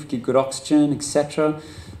hygiene, if we keep good oxygen, etc.,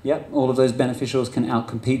 yep, all of those beneficials can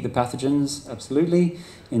outcompete the pathogens, absolutely,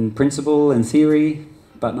 in principle, in theory,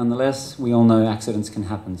 but nonetheless, we all know accidents can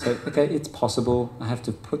happen. So, okay, it's possible. I have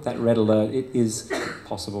to put that red alert. It is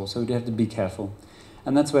possible, so we do have to be careful.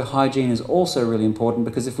 And that's where hygiene is also really important,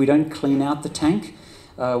 because if we don't clean out the tank,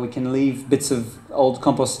 we can leave bits of old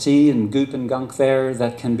compost tea and goop and gunk there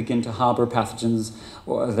that can begin to harbour pathogens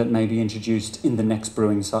or that may be introduced in the next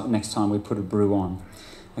time we put a brew on.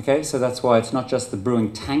 Okay, so that's why it's not just the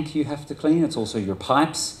brewing tank you have to clean, it's also your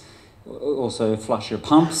pipes, also flush your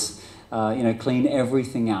pumps, clean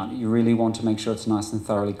everything out. You really want to make sure it's nice and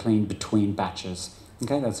thoroughly clean between batches.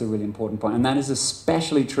 Okay, that's a really important point. And that is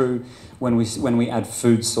especially true when we add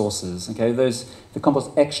food sources. Okay, the compost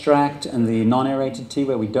extract and the non-aerated tea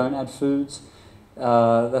where we don't add foods,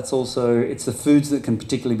 it's the foods that can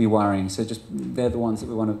particularly be worrying. So they're the ones that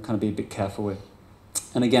we want to kind of be a bit careful with.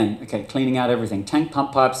 And again, okay, cleaning out everything, tank,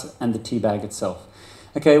 pump pipes, and the tea bag itself.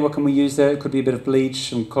 Okay, what can we use there? It could be a bit of bleach,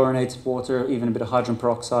 some chlorinated water, even a bit of hydrogen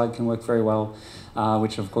peroxide can work very well,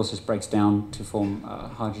 which of course just breaks down to form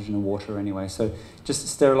hydrogen and water anyway. So just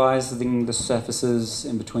sterilising the surfaces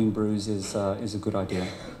in between brews is a good idea.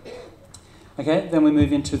 Okay, then we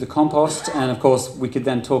move into the compost, and of course we could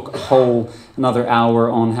then talk another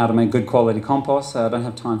hour on how to make good quality compost. I don't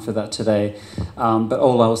have time for that today, but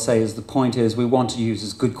all I will say is the point is we want to use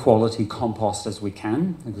as good quality compost as we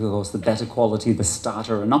can. Of course, the better quality the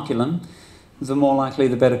starter inoculum, the more likely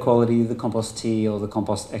the better quality the compost tea or the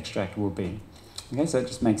compost extract will be. Okay, so it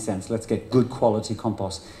just makes sense. Let's get good quality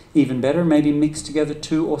compost. Even better, maybe mix together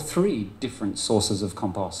 2 or 3 different sources of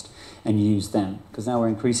compost and use them, because now we're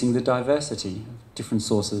increasing the diversity of different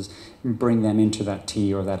sources and bring them into that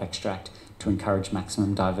tea or that extract to encourage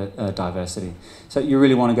maximum diversity. So you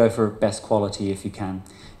really want to go for best quality if you can.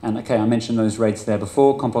 And okay, I mentioned those rates there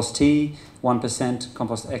before. Compost tea, 1%,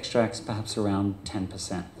 compost extracts, perhaps around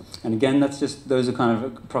 10%. And again, those are kind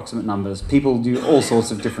of approximate numbers. People do all sorts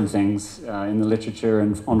of different things in the literature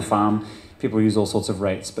and on farm. People use all sorts of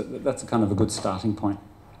rates, but that's kind of a good starting point.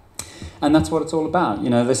 And that's what it's all about.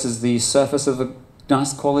 This is the surface of a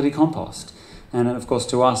nice quality compost. And of course,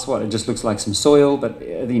 to us, it just looks like some soil, but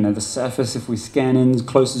the surface, if we scan in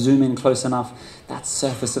zoom in close enough, that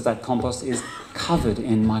surface of that compost is covered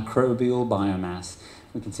in microbial biomass.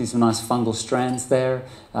 We can see some nice fungal strands there,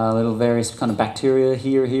 little various kind of bacteria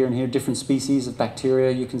here, and here, different species of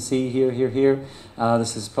bacteria you can see here.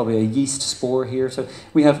 This is probably a yeast spore here. So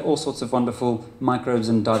we have all sorts of wonderful microbes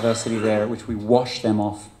and diversity there, which we wash them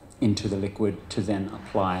off into the liquid to then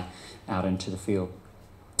apply out into the field.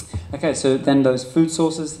 Okay, so then those food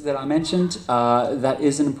sources that I mentioned, that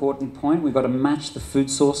is an important point. We've got to match the food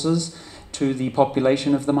sources to the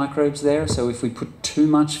population of the microbes there. So if we put too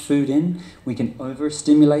much food in, we can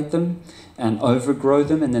overstimulate them and overgrow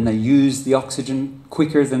them, and then they use the oxygen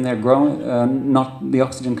quicker than they're growing. The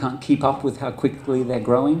oxygen can't keep up with how quickly they're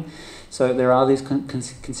growing. So there are these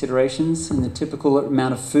considerations, and the typical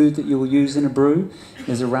amount of food that you will use in a brew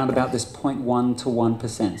is around about this 0.1 to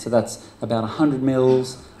 1%. So that's about 100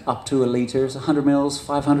 mils up to a litre. 100 mils,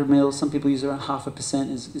 500 mils, some people use around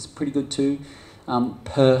 0.5% is pretty good too,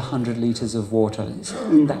 per 100 litres of water. It's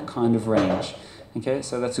in that kind of range. Okay,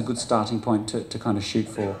 so that's a good starting point to kind of shoot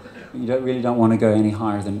for. You really don't want to go any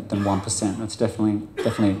higher than 1%. That's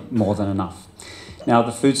definitely more than enough. Now,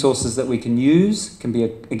 the food sources that we can use can be,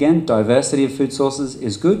 again, diversity of food sources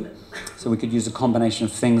is good. So we could use a combination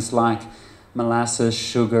of things like molasses,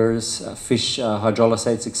 sugars, fish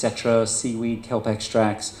hydrolysates, etc., seaweed, kelp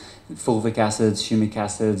extracts, fulvic acids, humic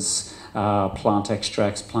acids, plant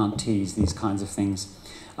extracts, plant teas, these kinds of things.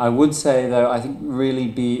 I would say, though, I think really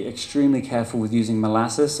be extremely careful with using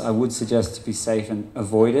molasses. I would suggest to be safe and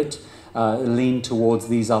avoid it. Lean towards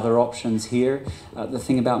these other options here. The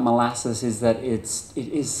thing about molasses is that it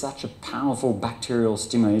is such a powerful bacterial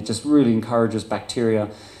stimulant. It just really encourages bacteria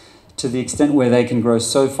to the extent where they can grow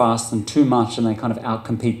so fast and too much, and they kind of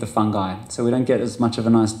outcompete the fungi. So we don't get as much of a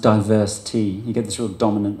nice diverse tea. You get this real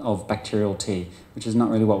dominant of bacterial tea, which is not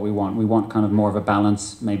really what we want. We want kind of more of a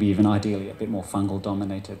balance, maybe even ideally a bit more fungal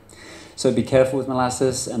dominated. So be careful with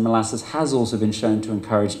molasses, and molasses has also been shown to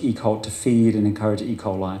encourage E. coli, to feed and encourage E.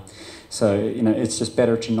 coli. So, it's just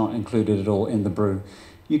better to not include it at all in the brew.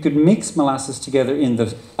 You could mix molasses together in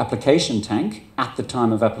the application tank at the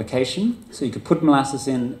time of application. So you could put molasses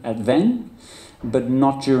in at then, but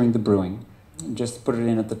not during the brewing. Just put it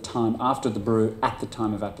in at the time after the brew, at the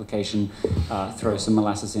time of application, throw some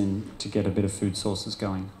molasses in to get a bit of food sources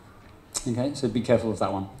going. Okay, so be careful of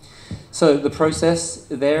that one. So the process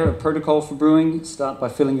there, a protocol for brewing, start by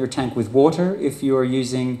filling your tank with water. If you are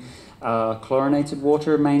using chlorinated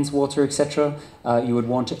water, mains water, etc., you would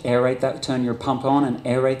want to aerate that, turn your pump on and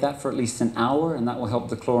aerate that for at least an hour, and that will help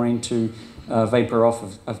the chlorine to vapor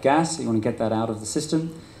off of gas. So you want to get that out of the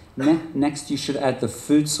system. Next, you should add the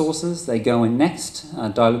food sources. They go in next.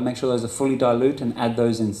 Make sure those are fully dilute and add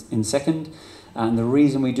those in second. And the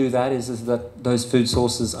reason we do that is that those food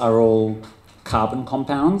sources are all carbon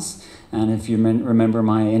compounds. And if you remember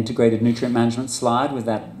my integrated nutrient management slide with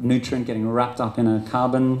that nutrient getting wrapped up in a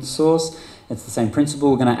carbon source, it's the same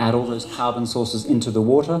principle. We're going to add all those carbon sources into the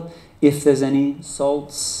water. If there's any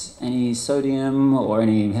salts, any sodium, or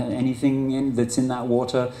anything that's in that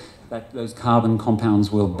water, those carbon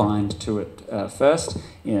compounds will bind to it first,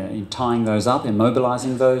 in tying those up,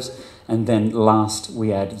 immobilizing those, and then last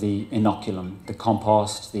we add the inoculum, the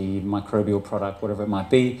compost, the microbial product, whatever it might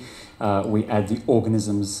be. We add the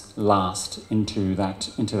organisms last into that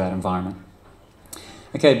environment.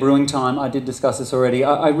 Okay, brewing time. I did discuss this already.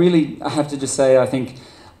 I have to just say,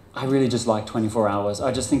 I really just like 24 hours.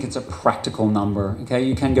 I just think it's a practical number. Okay,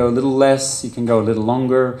 you can go a little less, you can go a little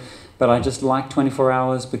longer, but I just like 24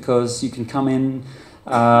 hours because you can come in.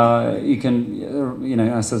 You can,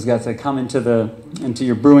 as I was going to say, come into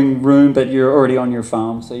your brewing room, but you're already on your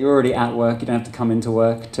farm, so you're already at work. You don't have to come into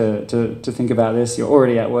work to think about this. You're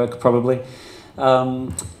already at work, probably.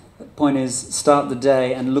 Point is, start the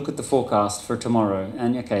day and look at the forecast for tomorrow.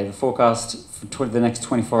 And okay, the forecast for the next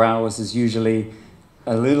 24 hours is usually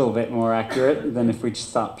a little bit more accurate than if we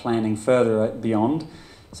start planning further beyond.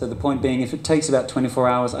 So the point being, if it takes about 24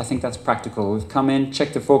 hours, I think that's practical. We've come in,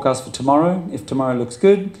 check the forecast for tomorrow. If tomorrow looks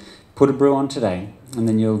good, put a brew on today. And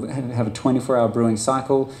then you'll have a 24-hour brewing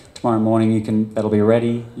cycle. Tomorrow morning, that'll be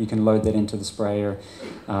ready. You can load that into the sprayer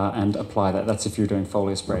and apply that. That's if you're doing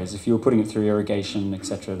foliar sprays. If you're putting it through irrigation,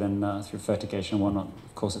 etc., then through fertigation and whatnot,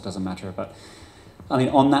 of course it doesn't matter. But I mean,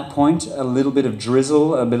 on that point, a little bit of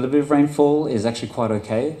drizzle, a little bit of rainfall is actually quite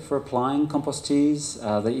okay for applying compost teas,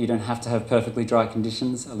 that you don't have to have perfectly dry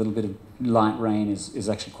conditions. A little bit of light rain is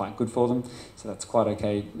actually quite good for them, so that's quite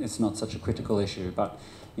okay. It's not such a critical issue, but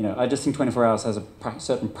you know, I just think 24 hours has a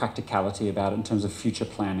certain practicality about it in terms of future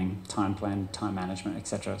planning, time management,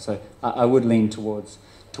 etc. So I would lean towards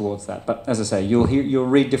that. But as I say, you'll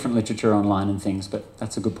read different literature online and things, but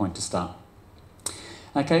that's a good point to start.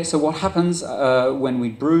 Okay, so what happens when we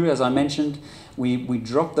brew, as I mentioned, we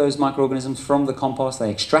drop those microorganisms from the compost, they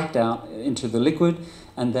extract out into the liquid,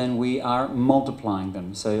 and then we are multiplying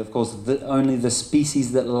them. So of course, only the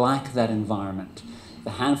species that like that environment,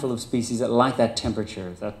 the handful of species that like that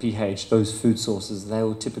temperature, that pH, those food sources, they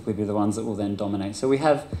will typically be the ones that will then dominate. So we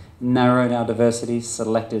have narrowed our diversity,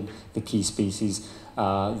 selected the key species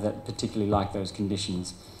that particularly like those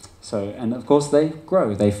conditions. So, and of course they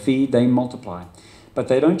grow, they feed, they multiply. But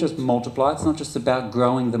they don't just multiply, it's not just about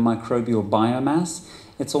growing the microbial biomass,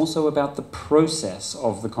 it's also about the process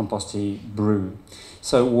of the compost tea brew.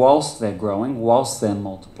 So whilst they're growing, whilst they're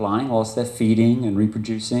multiplying, whilst they're feeding and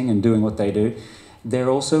reproducing and doing what they do, they're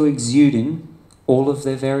also exuding all of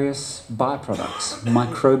their various byproducts,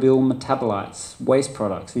 microbial metabolites, waste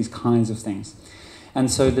products, these kinds of things. And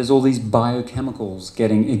so there's all these biochemicals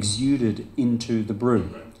getting exuded into the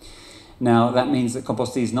brew. Now, that means that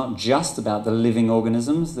compost tea is not just about the living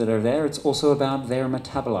organisms that are there, it's also about their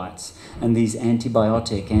metabolites and these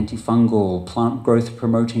antibiotic, antifungal, plant growth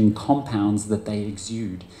promoting compounds that they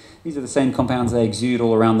exude. These are the same compounds they exude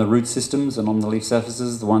all around the root systems and on the leaf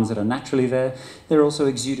surfaces, the ones that are naturally there. They're also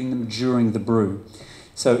exuding them during the brew.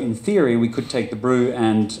 So in theory, we could take the brew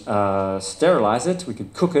and sterilize it, we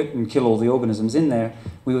could cook it and kill all the organisms in there.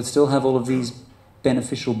 We would still have all of these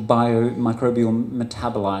beneficial microbial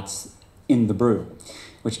metabolites in the brew,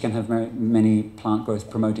 which can have many plant growth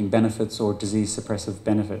promoting benefits or disease suppressive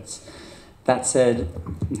benefits. That said,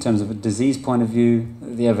 in terms of a disease point of view,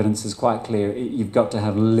 the evidence is quite clear. You've got to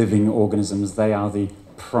have living organisms. They are the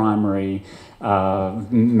primary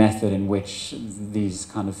method in which these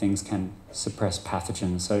kind of things can suppress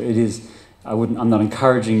pathogens. So it is, I'm not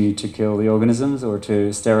encouraging you to kill the organisms or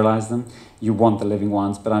to sterilize them. You want the living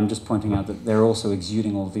ones, but I'm just pointing out that they're also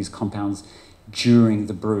exuding all of these compounds during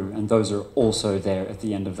the brew, and those are also there at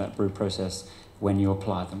the end of that brew process when you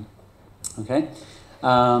apply them. Okay?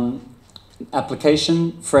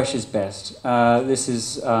 Application, fresh is best. This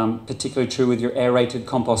is particularly true with your aerated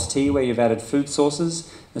compost tea where you've added food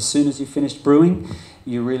sources. As soon as you finished brewing,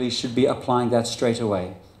 you really should be applying that straight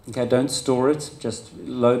away. Okay, don't store it, just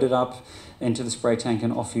load it up into the spray tank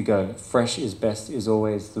and off you go. Fresh is best is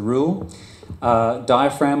always the rule.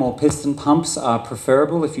 Diaphragm or piston pumps are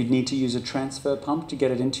preferable if you need to use a transfer pump to get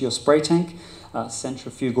it into your spray tank.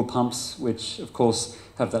 Centrifugal pumps, which of course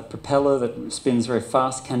have that propeller that spins very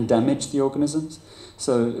fast, can damage the organisms.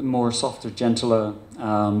 So more softer, gentler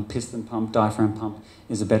piston pump, diaphragm pump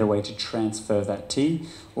is a better way to transfer that tea,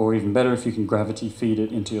 or even better if you can gravity feed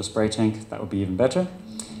it into your spray tank, that would be even better.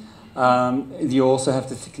 You also have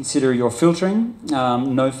to consider your filtering,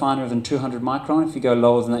 no finer than 200 micron. If you go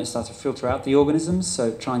lower than that, you start to filter out the organisms,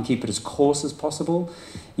 so try and keep it as coarse as possible.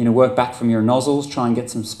 You know, work back from your nozzles, try and get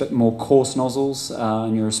some more coarse nozzles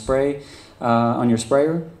on your spray, on your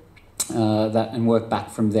sprayer, and work back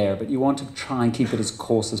from there. But you want to try and keep it as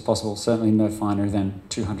coarse as possible, certainly no finer than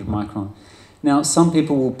 200 micron. Now, some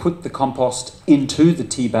people will put the compost into the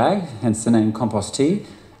tea bag, hence the name compost tea,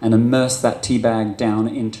 and immerse that tea bag down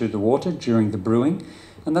into the water during the brewing.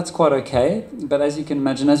 And that's quite okay, but as you can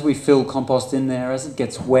imagine, as we fill compost in there, as it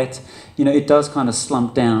gets wet, you know, it does kind of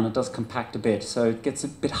slump down, it does compact a bit, so it gets a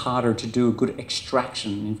bit harder to do a good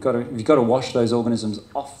extraction. You've got to wash those organisms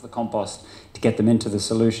off the compost to get them into the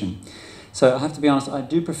solution. So I have to be honest, I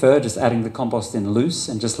do prefer just adding the compost in loose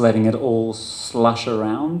and just letting it all slush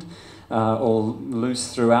around, all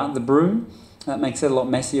loose throughout the brew. That makes it a lot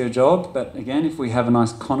messier job, but again, if we have a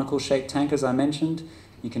nice conical shaped tank, as I mentioned,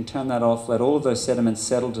 you can turn that off, let all of those sediments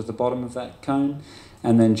settle to the bottom of that cone,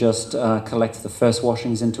 and then just collect the first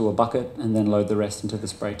washings into a bucket and then load the rest into the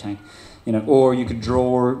spray tank. You know, or you could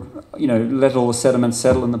draw, you know, let all the sediments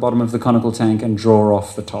settle in the bottom of the conical tank and draw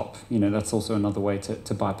off the top. You know, that's also another way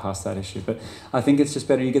to bypass that issue. But I think it's just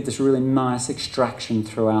better you get this really nice extraction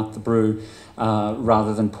throughout the brew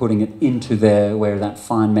rather than putting it into there where that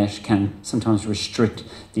fine mesh can sometimes restrict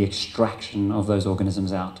the extraction of those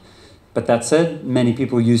organisms out. But that said, many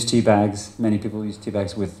people use tea bags. Many people use tea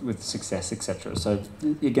bags with success, etc. So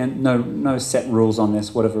again, no set rules on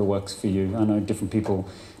this. Whatever works for you. I know different people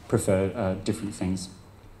prefer different things.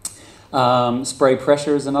 Spray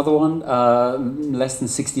pressure is another one, less than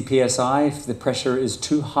 60 psi. If the pressure is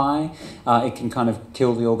too high, it can kind of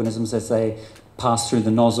kill the organisms as they pass through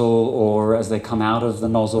the nozzle, or as they come out of the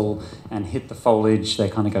nozzle and hit the foliage, they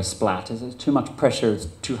kind of go splat. If there's too much pressure, it's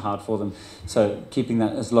too hard for them. So keeping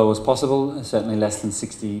that as low as possible, certainly less than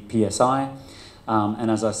 60 psi. And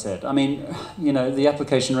as I said, I mean, you know, the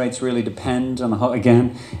application rates really depend on,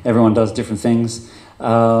 again, everyone does different things.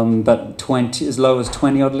 But 20, as low as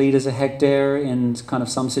 20 odd litres a hectare in kind of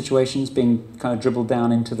some situations, being kind of dribbled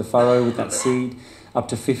down into the furrow with that seed, up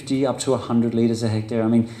to 50, up to 100 litres a hectare. I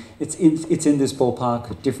mean, it's in this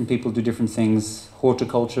ballpark. Different people do different things.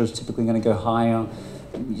 Horticulture is typically going to go higher.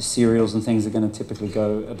 Cereals and things are going to typically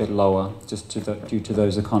go a bit lower, just due to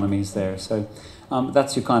those economies there. So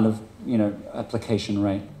that's your kind of, you know, application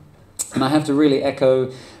rate. And I have to really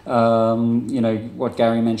echo, you know, what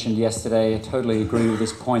Gary mentioned yesterday. I totally agree with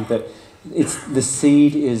this point that the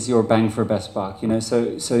seed is your bang for best buck. You know,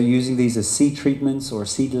 so using these as seed treatments or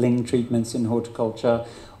seedling treatments in horticulture,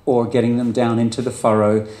 or getting them down into the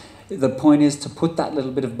furrow. The point is to put that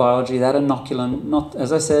little bit of biology, that inoculum, not,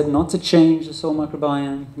 as I said, not to change the soil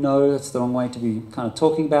microbiome. No, that's the wrong way to be kind of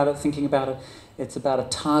talking about it, thinking about it. It's about a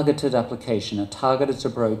targeted application, a targeted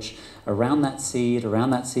approach around that seed,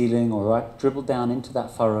 around that seedling, or right dribbled down into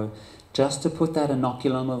that furrow, just to put that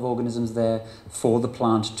inoculum of organisms there for the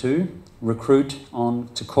plant to recruit on,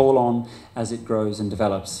 to call on as it grows and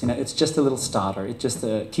develops. You know, it's just a little starter. It's just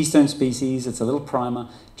a keystone species. It's a little primer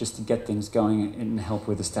just to get things going and help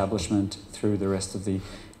with establishment through the rest of the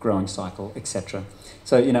growing cycle, etc.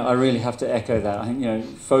 So, you know, I really have to echo that. I think, you know,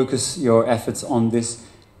 focus your efforts on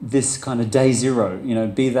this kind of day zero, you know,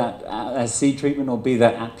 be that as seed treatment or be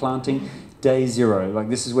that at planting, day zero. Like,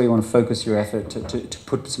 this is where you want to focus your effort to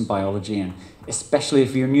put some biology in, especially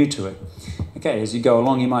if you're new to it. Okay, as you go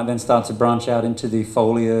along, you might then start to branch out into the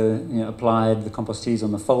foliar, you know, applied the compost teas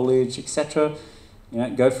on the foliage, etc. You know,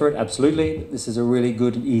 go for it, absolutely. This is a really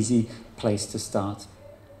good and easy place to start.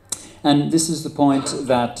 And this is the point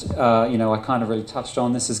that, you know, I kind of really touched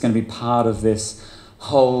on. This is going to be part of this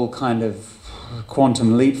whole kind of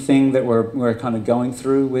quantum leap thing that we're kind of going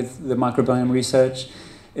through with the microbiome research.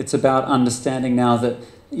 It's about understanding now that,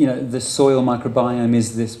 you know, the soil microbiome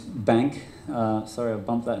is this bank, sorry, I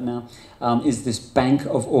bumped that now, is this bank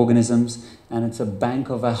of organisms, and it's a bank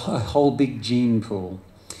of a whole big gene pool.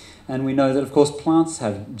 And we know that, of course, plants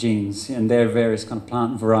have genes, and there are various kind of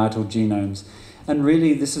plant varietal genomes. And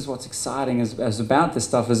really, this is what's exciting as about this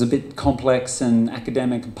stuff. Is a bit complex and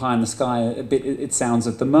academic and pie in the sky, a bit it sounds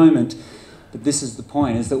at the moment. But this is the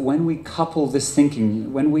point, is that when we couple this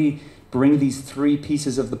thinking, when we bring these three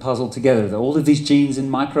pieces of the puzzle together, all of these genes in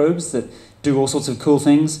microbes that do all sorts of cool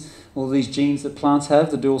things, all these genes that plants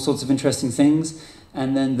have that do all sorts of interesting things,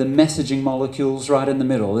 and then the messaging molecules right in the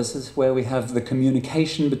middle. This is where we have the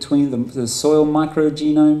communication between the soil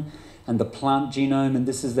microgenome and the plant genome, and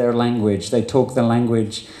this is their language. They talk the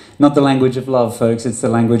language, not the language of love, folks, it's the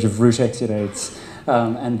language of root exudates.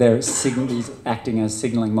 And they're acting as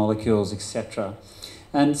signaling molecules, etc.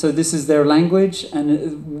 And so this is their language,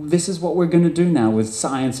 and this is what we're going to do now with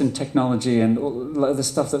science and technology and all the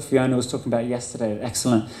stuff that Fiona was talking about yesterday.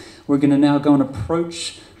 Excellent. We're going to now go and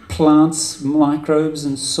approach plants, microbes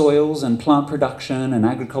and soils and plant production and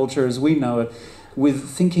agriculture as we know it with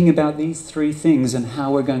thinking about these three things and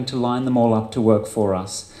how we're going to line them all up to work for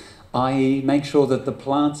us. I.e., make sure that the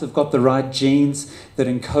plants have got the right genes that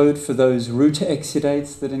encode for those root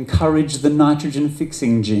exudates that encourage the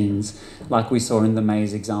nitrogen-fixing genes, like we saw in the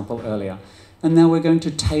maize example earlier. And now we're going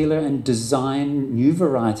to tailor and design new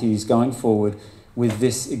varieties going forward with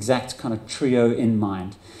this exact kind of trio in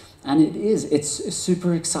mind. And it's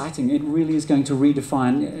super exciting. It really is going to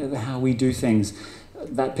redefine how we do things.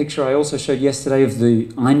 That picture I also showed yesterday of the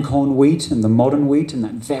einkorn wheat and the modern wheat and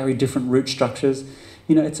that very different root structures.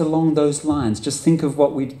 You know, it's along those lines. Just think of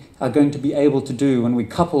what we are going to be able to do when we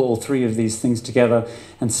couple all three of these things together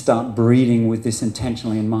and start breeding with this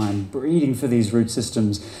intentionally in mind, breeding for these root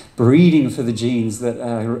systems, breeding for the genes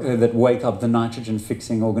that wake up the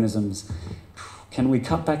nitrogen-fixing organisms. Can we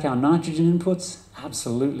cut back our nitrogen inputs?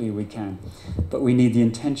 Absolutely we can. But we need the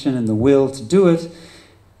intention and the will to do it,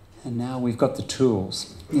 and now we've got the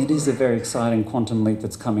tools. It is a very exciting quantum leap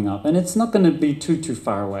that's coming up, and it's not going to be too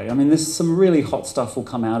far away. I mean, there's some really hot stuff will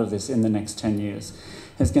come out of this in the next 10 years.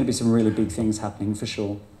 There's going to be some really big things happening for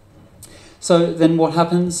sure. So then what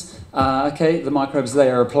happens? Okay, the microbes, they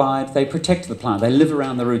are applied, they protect the plant, they live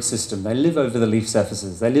around the root system, they live over the leaf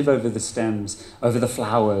surfaces, they live over the stems, over the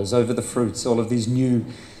flowers, over the fruits, all of these new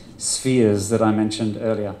spheres that I mentioned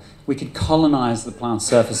earlier. We could colonize the plant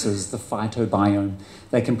surfaces, the phytobiome.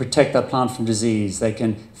 They can protect that plant from disease. They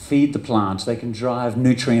can feed the plant. They can drive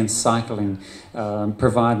nutrient cycling,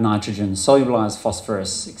 provide nitrogen, solubilize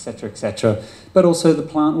phosphorus, etc. But also the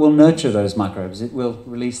plant will nurture those microbes. It will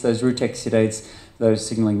release those root exudates, those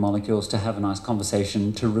signaling molecules, to have a nice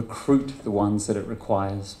conversation, to recruit the ones that it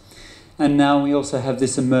requires. And now we also have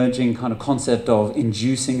this emerging kind of concept of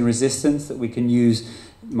inducing resistance, that we can use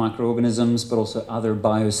microorganisms, but also other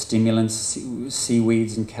biostimulants.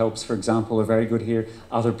 Seaweeds and kelps, for example, are very good here.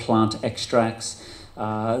 Other plant extracts.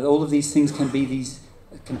 All of these things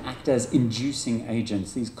can act as inducing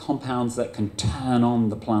agents, these compounds that can turn on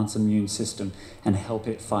the plant's immune system and help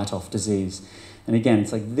it fight off disease. And again,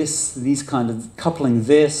 it's like these kind of coupling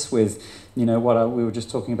this with, you know, what we were just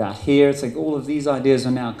talking about here. It's like all of these ideas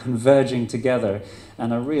are now converging together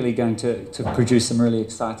and are really going to produce some really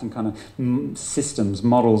exciting kind of systems,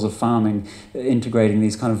 models of farming, integrating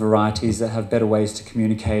these kind of varieties that have better ways to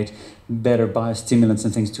communicate, better biostimulants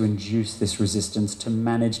and things to induce this resistance, to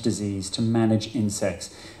manage disease, to manage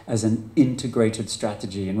insects as an integrated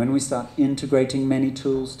strategy. And when we start integrating many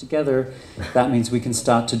tools together, that means we can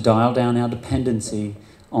start to dial down our dependency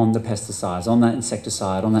on the pesticides, on that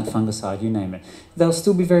insecticide, on that fungicide, you name it. They'll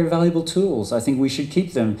still be very valuable tools. I think we should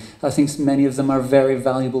keep them. I think many of them are very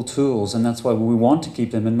valuable tools, and that's why we want to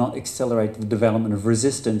keep them and not accelerate the development of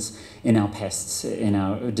resistance in our pests, in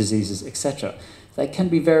our diseases, etc. They can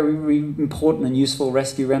be very important and useful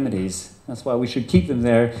rescue remedies. That's why we should keep them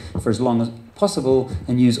there for as long as possible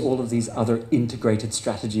and use all of these other integrated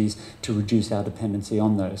strategies to reduce our dependency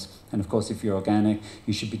on those. And of course, if you're organic,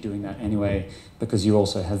 you should be doing that anyway, because you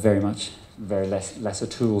also have very lesser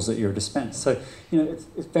tools at your dispense. So, you know,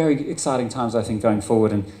 it's very exciting times, I think, going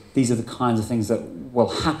forward, and these are the kinds of things that will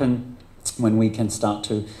happen when we can start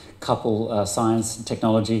to couple science and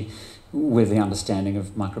technology with the understanding of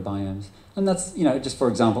microbiomes. And that's, you know, just for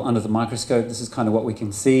example, under the microscope, this is kind of what we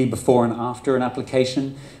can see before and after an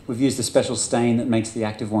application. We've used a special stain that makes the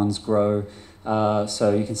active ones grow.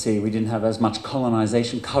 So you can see we didn't have as much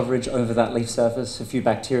colonization coverage over that leaf surface, a few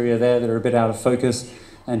bacteria there that are a bit out of focus.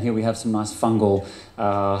 And here we have some nice fungal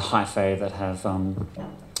hyphae that have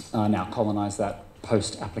now colonized that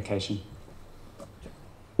post-application.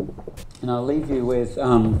 And I'll leave you with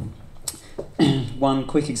one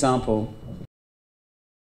quick example.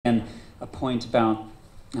 And a point about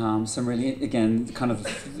some really, again, kind of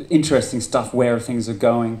interesting stuff, where things are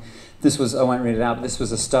going. This was, I won't read it out, but this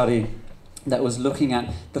was a study that was looking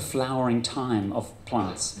at the flowering time of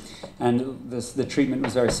plants. And the treatment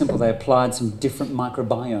was very simple. They applied some different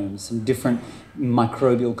microbiomes, some different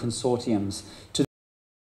microbial consortiums to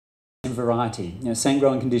the same variety. You know, same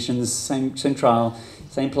growing conditions, same trial,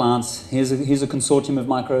 same plants. Here's a consortium of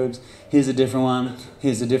microbes. Here's a different one.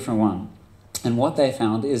 Here's a different one. And what they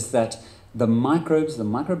found is that the microbes, the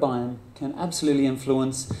microbiome, can absolutely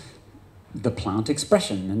influence the plant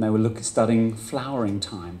expression. And they were studying flowering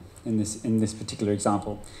time in this particular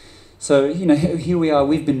example. So, you know, here we are,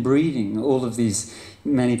 we've been breeding all of these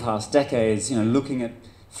many past decades, you know, looking at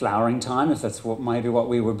flowering time, if that's maybe what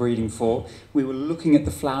we were breeding for. We were looking at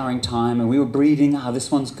the flowering time and we were breeding, this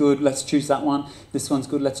one's good, let's choose that one. This one's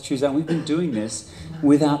good, let's choose that one. We've been doing this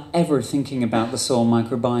without ever thinking about the soil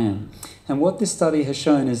microbiome. And what this study has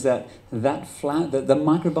shown is that the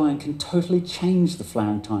microbiome can totally change the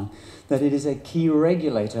flowering time, that it is a key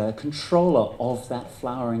regulator, a controller of that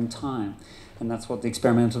flowering time. And that's what the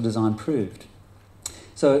experimental design proved.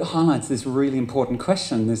 So it highlights this really important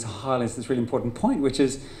question, highlights this really important point, which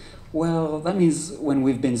is, well, that means when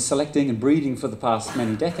we've been selecting and breeding for the past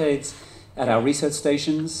many decades at our research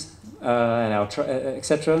stations, at our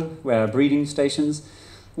etc., our breeding stations,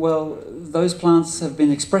 well, those plants have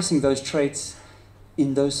been expressing those traits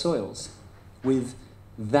in those soils with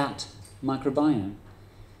that microbiome.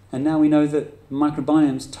 And now we know that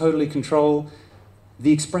microbiomes totally control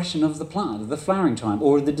the expression of the plant, the flowering time,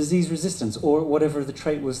 or the disease resistance, or whatever the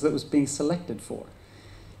trait was that was being selected for.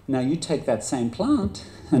 Now you take that same plant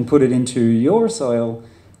and put it into your soil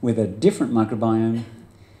with a different microbiome.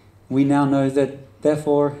 We now know that,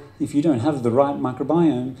 therefore, if you don't have the right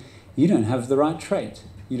microbiome, you don't have the right trait.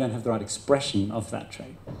 You don't have the right expression of that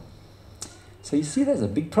trait. So you see there's a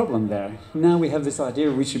big problem there. Now we have this idea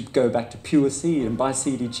we should go back to pure seed and buy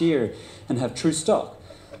seed each year and have true stock.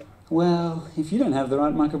 Well, if you don't have the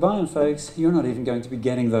right microbiome, folks, you're not even going to be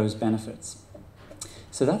getting those benefits.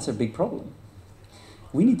 So that's a big problem.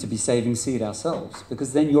 We need to be saving seed ourselves,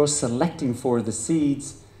 because then you're selecting for the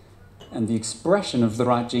seeds and the expression of the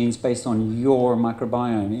right genes based on your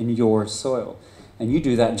microbiome in your soil. and you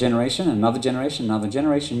do that generation, another generation,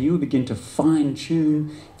 you will begin to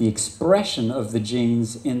fine-tune the expression of the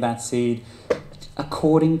genes in that seed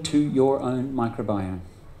according to your own microbiome.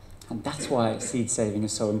 And that's why seed saving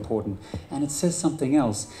is so important. And it says something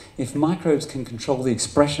else. If microbes can control the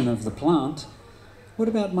expression of the plant, what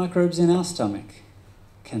about microbes in our stomach?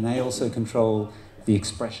 Can they also control the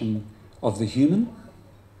expression of the human?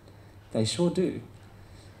 They sure do.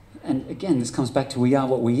 And again, this comes back to we are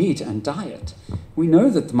what we eat and diet. We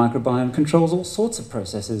know that the microbiome controls all sorts of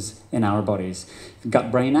processes in our bodies.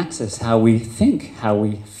 Gut-brain axis, how we think, how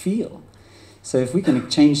we feel. So if we can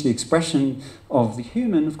change the expression of the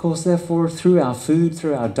human, of course, therefore, through our food,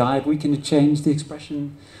 through our diet, we can change the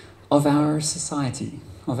expression of our society,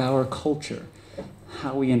 of our culture,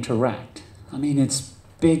 how we interact. I mean, it's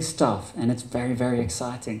big stuff, and it's very, very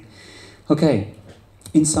exciting. Okay,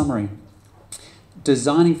 in summary,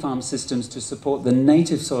 designing farm systems to support the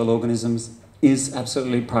native soil organisms is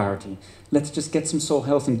absolutely a priority. Let's just get some soil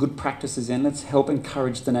health and good practices in. Let's help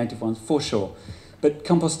encourage the native ones, for sure. But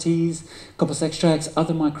compost teas, compost extracts,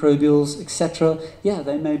 other microbials, etc., yeah,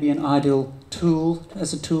 they may be an ideal tool,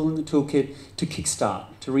 as a tool in the toolkit, to kickstart,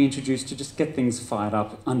 to reintroduce, to just get things fired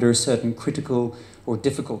up under certain critical or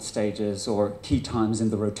difficult stages or key times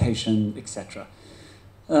in the rotation, etc.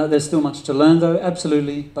 There's still much to learn, though,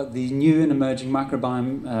 absolutely, but the new and emerging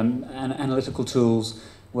microbiome and analytical tools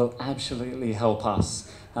will absolutely help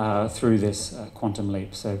us through this quantum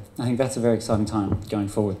leap. So I think that's a very exciting time going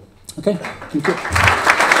forward. Okay, thank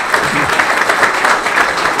you.